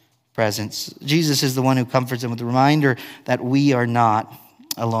his presence. Jesus is the one who comforts them with the reminder that we are not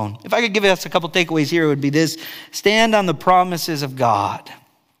alone. If I could give us a couple takeaways here, it would be this: stand on the promises of God.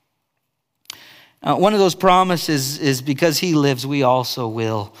 One of those promises is because he lives, we also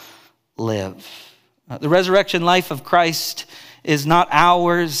will live. The resurrection life of Christ is not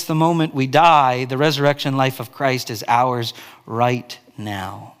ours the moment we die. The resurrection life of Christ is ours right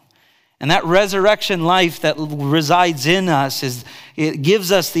now. And that resurrection life that resides in us, it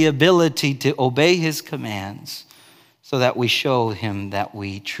gives us the ability to obey his commands so that we show him that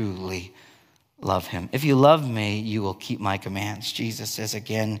we truly love him. If you love me, you will keep my commands, Jesus says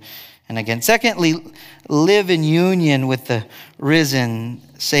again and again. Secondly, live in union with the risen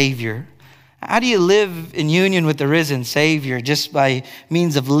Savior. How do you live in union with the risen Savior? Just by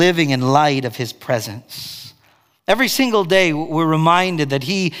means of living in light of his presence. Every single day, we're reminded that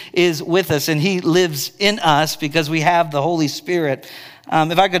he is with us and he lives in us because we have the Holy Spirit.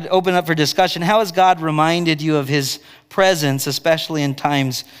 If I could open up for discussion, how has God reminded you of his presence, especially in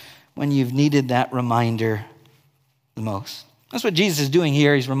times when you've needed that reminder the most? That's what Jesus is doing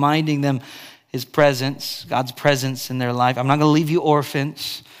here. He's reminding them his presence, God's presence in their life. I'm not going to leave you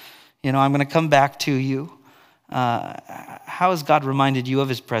orphans. I'm going to come back to you. How has God reminded you of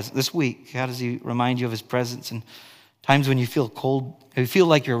his presence this week? How does he remind you of his presence in times when you feel cold, you feel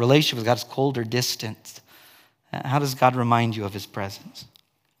like your relationship with God is cold or distant? How does God remind you of his presence?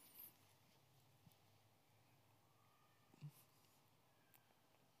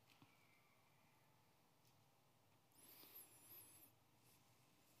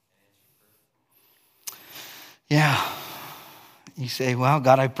 Yeah. You say, well,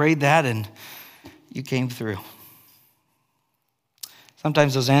 God, I prayed that and you came through.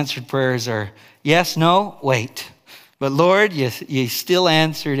 Sometimes those answered prayers are yes, no, wait. But Lord, you still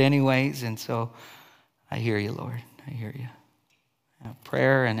answered anyways. And so I hear you, Lord. I hear you.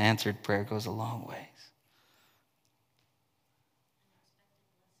 Prayer and answered prayer goes a long ways.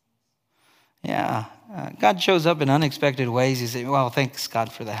 Yeah. God shows up in unexpected ways. You say, well, thanks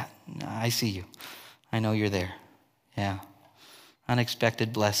God for that. I see you. I know you're there. Yeah.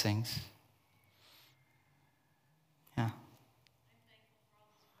 Unexpected blessings. Yeah.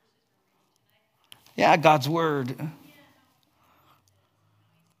 Yeah, God's word.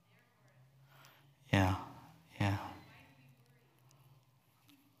 Yeah. Yeah.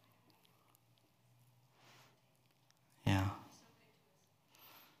 Yeah.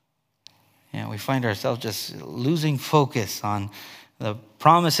 Yeah, we find ourselves just losing focus on the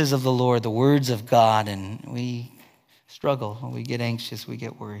promises of the Lord, the words of God, and we struggle, we get anxious, we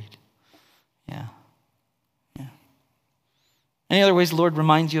get worried. Yeah. Yeah. Any other ways the Lord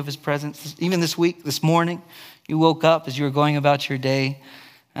reminds you of his presence? Even this week, this morning, you woke up as you were going about your day.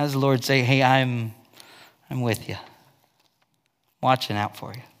 As the Lord say, hey, I'm I'm with you. Watching out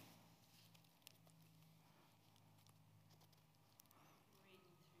for you.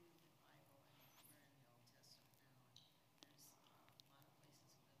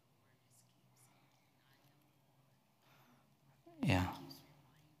 Yeah.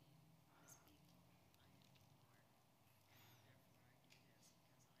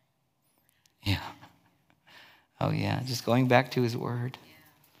 Yeah. Oh, yeah. Just going back to his word.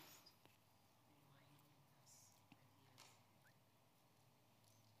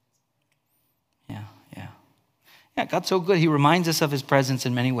 Yeah, yeah. Yeah, God's so good. He reminds us of his presence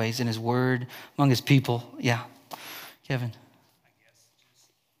in many ways, in his word, among his people. Yeah. Kevin.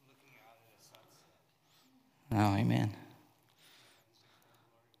 Oh, amen.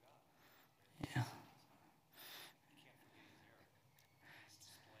 Yeah.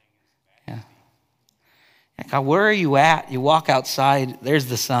 Yeah. Yeah, God, where are you at? You walk outside, there's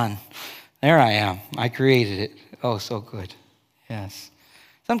the sun. There I am. I created it. Oh, so good. Yes.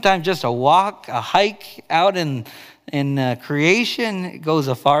 Sometimes just a walk, a hike out in creation goes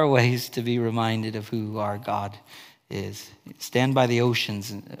a far ways to be reminded of who our God is. Stand by the ocean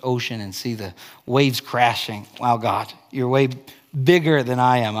and see the waves crashing. Wow, God, you're way bigger than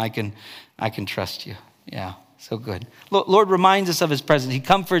I am. I can trust you. Yeah, so good. Lord reminds us of his presence. He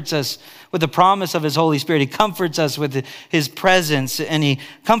comforts us with the promise of his Holy Spirit. He comforts us with his presence, and he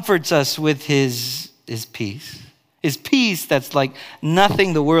comforts us with his peace. His peace that's like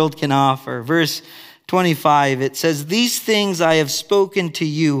nothing the world can offer. Verse 25, it says, "These things I have spoken to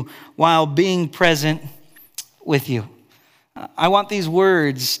you while being present with you." I want these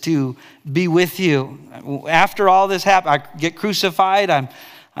words to be with you. After all this happened, I get crucified,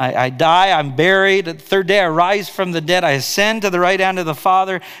 I die, I'm buried. The third day I rise from the dead. I ascend to the right hand of the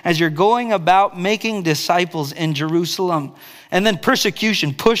Father as you're going about making disciples in Jerusalem. And then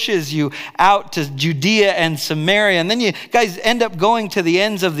persecution pushes you out to Judea and Samaria. And then you guys end up going to the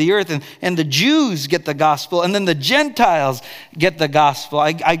ends of the earth. And the Jews get the gospel. And then the Gentiles get the gospel.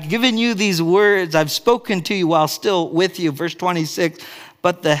 I've given you these words. I've spoken to you while still with you. Verse 26.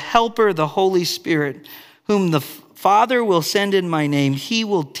 "But the Helper, the Holy Spirit, whom the Father will send in my name, he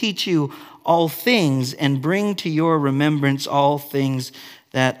will teach you all things and bring to your remembrance all things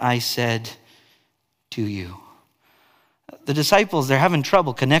that I said to you." The disciples, they're having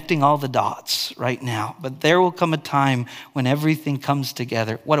trouble connecting all the dots right now. But there will come a time when everything comes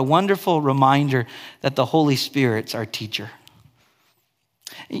together. What a wonderful reminder that the Holy Spirit's our teacher.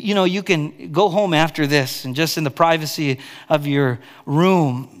 You know, you can go home after this and just in the privacy of your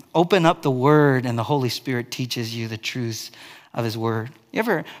room, open up the Word, and the Holy Spirit teaches you the truths of his Word. You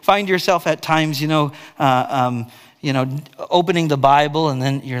ever find yourself at times, opening the Bible, and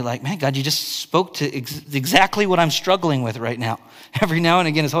then you're like, man, God, you just spoke to exactly what I'm struggling with right now. Every now and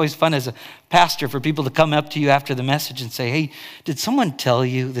again, it's always fun as a pastor for people to come up to you after the message and say, hey, did someone tell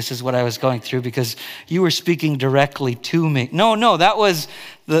you this is what I was going through because you were speaking directly to me? No, that was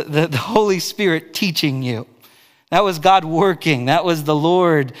the Holy Spirit teaching you. That was God working. That was the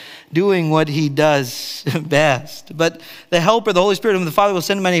Lord doing what he does best. But the Helper, the Holy Spirit, whom the Father will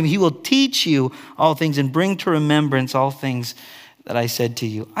send in my name, he will teach you all things and bring to remembrance all things that I said to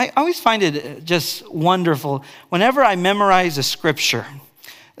you. I always find it just wonderful. Whenever I memorize a scripture,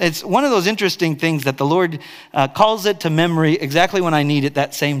 it's one of those interesting things that the Lord calls it to memory exactly when I need it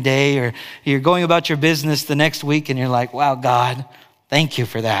that same day, or you're going about your business the next week and you're like, wow, God, thank you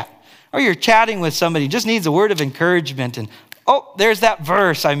for that. Or you're chatting with somebody who just needs a word of encouragement, and oh, there's that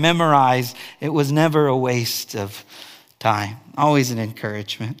verse I memorized. It was never a waste of time. Always an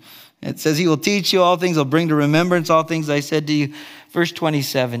encouragement. It says he will teach you all things. He'll bring to remembrance all things I said to you. Verse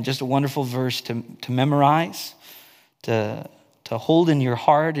 27, just a wonderful verse to memorize, to hold in your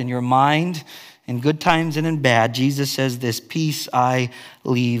heart and your mind in good times and in bad. Jesus says this, peace I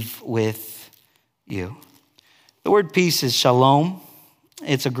leave with you. The word peace is shalom.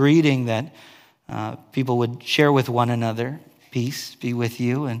 It's a greeting that people would share with one another. Peace be with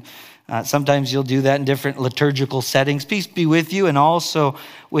you. And sometimes you'll do that in different liturgical settings. Peace be with you and also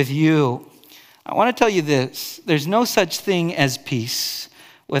with you. I want to tell you this. There's no such thing as peace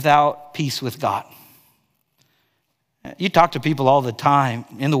without peace with God. You talk to people all the time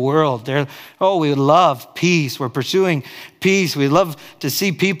in the world. We love peace. We're pursuing peace. We love to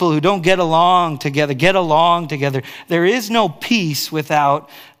see people who don't get along together. There is no peace without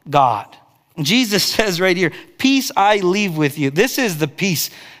God. Jesus says right here, peace I leave with you. This is the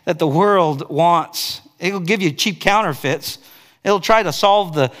peace that the world wants. It'll give you cheap counterfeits. It'll try to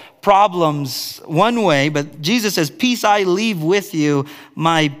solve the problems one way, but Jesus says, peace I leave with you.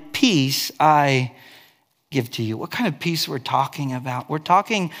 My peace I give to you. What kind of peace we're talking about? We're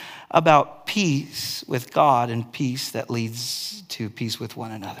talking about peace with God and peace that leads to peace with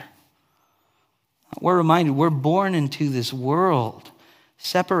one another. We're reminded we're born into this world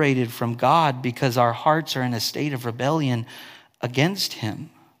separated from God because our hearts are in a state of rebellion against him.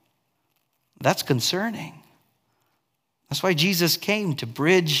 That's concerning. That's why Jesus came, to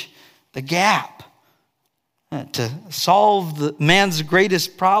bridge the gap, to solve man's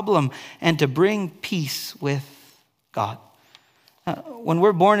greatest problem, and to bring peace with God. When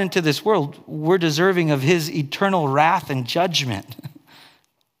we're born into this world, we're deserving of his eternal wrath and judgment.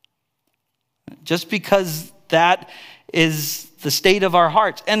 Just because that is the state of our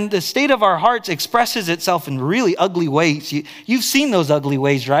hearts. And the state of our hearts expresses itself in really ugly ways. You've seen those ugly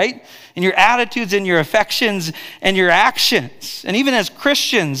ways, right? In your attitudes and your affections and your actions. And even as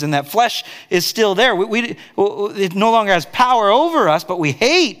Christians, and that flesh is still there. It no longer has power over us, but we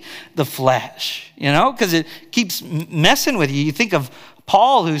hate the flesh, because it keeps messing with you. You think of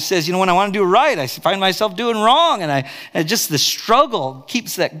Paul, who says, when I want to do right, I find myself doing wrong. And just the struggle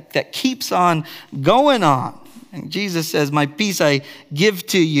that keeps on going on. And Jesus says, my peace I give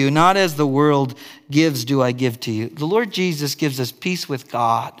to you, not as the world gives do I give to you. The Lord Jesus gives us peace with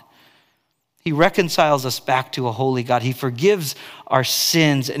God. He reconciles us back to a holy God. He forgives our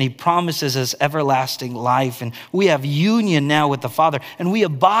sins, and he promises us everlasting life. And we have union now with the Father, and we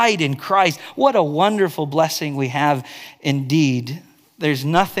abide in Christ. What a wonderful blessing we have indeed. There's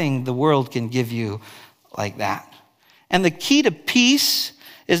nothing the world can give you like that. And the key to peace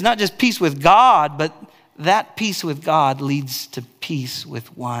is not just peace with God, but that peace with God leads to peace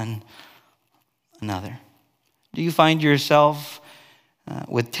with one another. Do you find yourself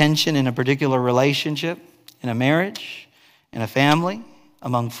with tension in a particular relationship, in a marriage, in a family,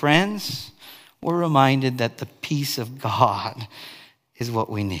 among friends? We're reminded that the peace of God is what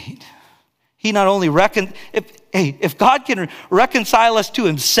we need. He not only if God can reconcile us to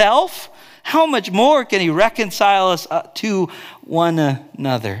himself, how much more can he reconcile us to one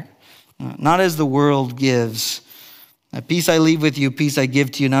another? Not as the world gives. Peace I leave with you, peace I give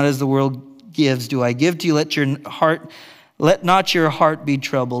to you. Not as the world gives do I give to you. Let not your heart be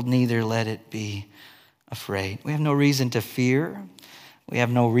troubled, neither let it be afraid. We have no reason to fear. We have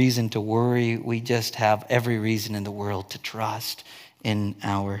no reason to worry. We just have every reason in the world to trust in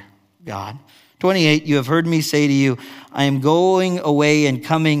our God. 28, you have heard me say to you, I am going away and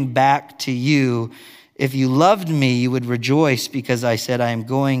coming back to you. If you loved me, you would rejoice because I said, I am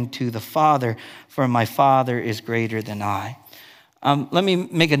going to the Father, for my Father is greater than I. Let me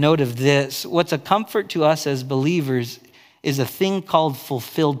make a note of this. What's a comfort to us as believers is a thing called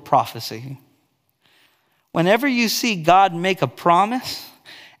fulfilled prophecy. Whenever you see God make a promise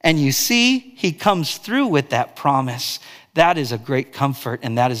and you see he comes through with that promise, that is a great comfort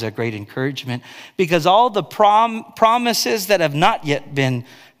and that is a great encouragement, because all the promises that have not yet been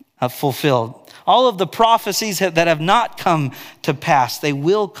fulfilled, all of the prophecies that have not come to pass, they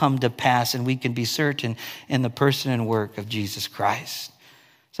will come to pass, and we can be certain in the person and work of Jesus Christ.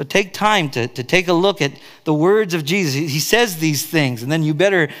 So take time to take a look at the words of Jesus. He says these things, and then you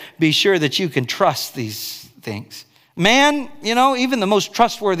better be sure that you can trust these things. Man, even the most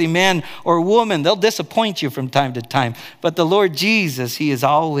trustworthy man or woman, they'll disappoint you from time to time. But the Lord Jesus, he is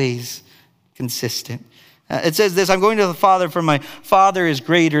always consistent. It says this, I'm going to the Father, for my Father is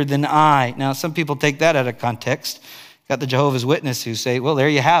greater than I. Now, some people take that out of context. Got the Jehovah's Witnesses who say, well, there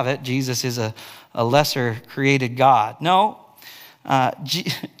you have it. Jesus is a lesser created God. No,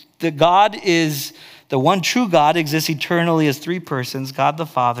 the God is, the one true God exists eternally as three persons, God the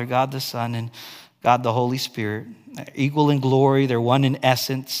Father, God the Son, and God the Holy Spirit. They're equal in glory, they're one in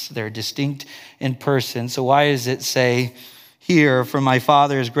essence, they're distinct in person. So why does it say here, for my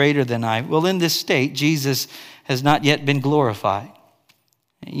Father is greater than I? Well, in this state, Jesus has not yet been glorified.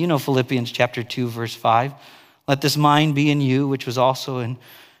 You know Philippians chapter 2, verse 5. Let this mind be in you, which was also in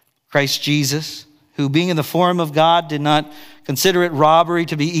Christ Jesus, who being in the form of God did not consider it robbery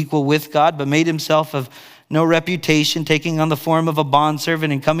to be equal with God, but made himself of no reputation, taking on the form of a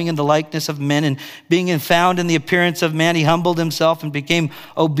bondservant and coming in the likeness of men, and being found in the appearance of man, he humbled himself and became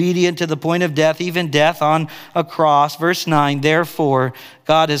obedient to the point of death, even death on a cross. Verse 9, therefore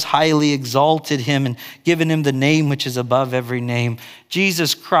God has highly exalted him and given him the name which is above every name.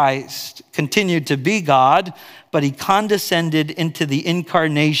 Jesus Christ continued to be God, but he condescended into the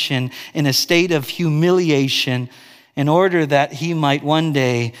incarnation in a state of humiliation in order that he might one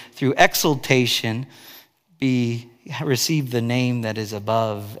day, through exaltation, receive the name that is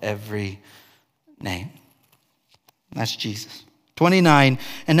above every name. That's Jesus. 29,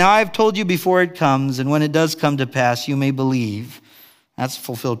 and now I have told you before it comes, and when it does come to pass, you may believe. That's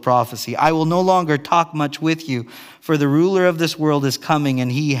fulfilled prophecy. I will no longer talk much with you, for the ruler of this world is coming,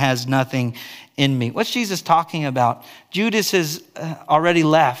 and he has nothing in me. What's Jesus talking about? Judas has already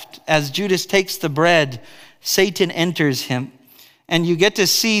left. As Judas takes the bread, Satan enters him. And you get to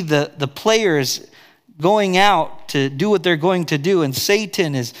see the players going out to do what they're going to do. And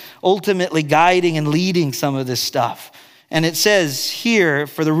Satan is ultimately guiding and leading some of this stuff. And it says here,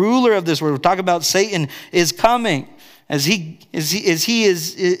 for the ruler of this world, we're talking about Satan, is coming. As he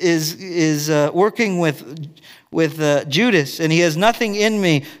is working with Judas, and he has nothing in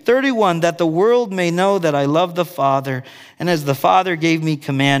me. 31, that the world may know that I love the Father, and as the Father gave me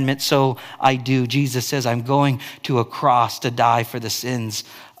commandment, so I do. Jesus says, I'm going to a cross to die for the sins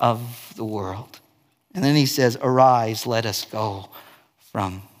of the world. And then he says, arise, let us go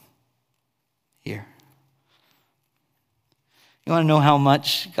from here. You want to know how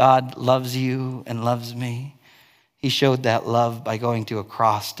much God loves you and loves me? He showed that love by going to a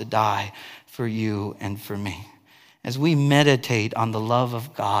cross to die for you and for me. As we meditate on the love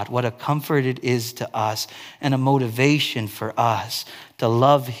of God, what a comfort it is to us and a motivation for us to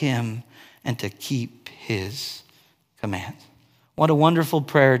love him and to keep his commands. What a wonderful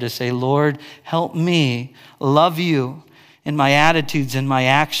prayer to say, Lord, help me love you in my attitudes, in my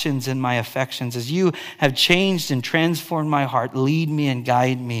actions, in my affections. As you have changed and transformed my heart, lead me and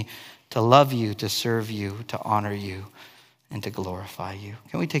guide me to love you, to serve you, to honor you, and to glorify you.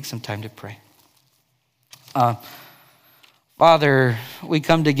 Can we take some time to pray? Father, we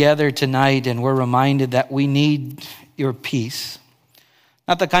come together tonight and we're reminded that we need your peace.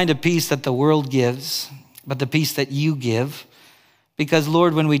 Not the kind of peace that the world gives, but the peace that you give. Because,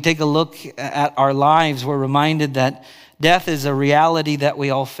 Lord, when we take a look at our lives, we're reminded that death is a reality that we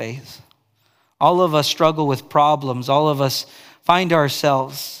all face. All of us struggle with problems. All of us find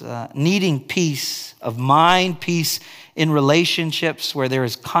ourselves needing peace of mind, peace in relationships where there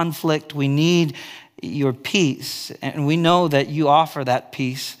is conflict. We need your peace, and we know that you offer that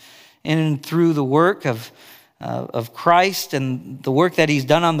peace in and through the work of Christ and the work that he's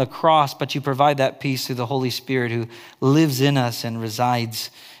done on the cross, but you provide that peace through the Holy Spirit who lives in us and resides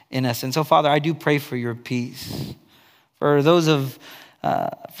in us. And so, Father, I do pray for your peace. For those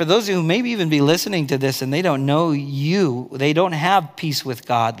who maybe even be listening to this and they don't know you, they don't have peace with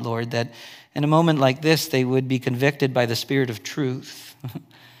God, Lord, that in a moment like this, they would be convicted by the Spirit of truth.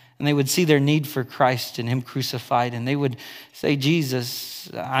 And they would see their need for Christ and him crucified. And they would say, Jesus,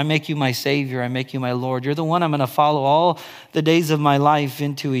 I make you my Savior. I make you my Lord. You're the one I'm going to follow all the days of my life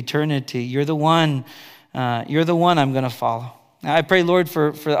into eternity. You're the one I'm going to follow. Now, I pray, Lord,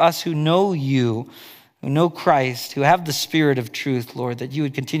 for us who know you, who know Christ, who have the Spirit of truth, Lord, that you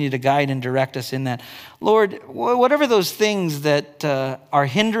would continue to guide and direct us in that. Lord, whatever those things that are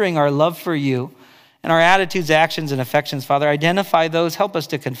hindering our love for you and our attitudes, actions, and affections, Father, identify those. Help us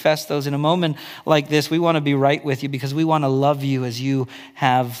to confess those. In a moment like this, we want to be right with you because we want to love you as you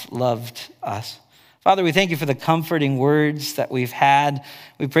have loved us. Father, we thank you for the comforting words that we've had.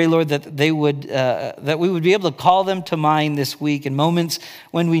 We pray, Lord, that we would be able to call them to mind this week in moments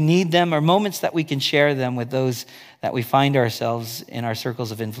when we need them or moments that we can share them with those that we find ourselves in our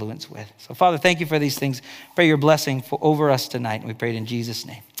circles of influence with. So, Father, thank you for these things. Pray your blessing over us tonight. And we pray it in Jesus'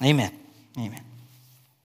 name. Amen. Amen.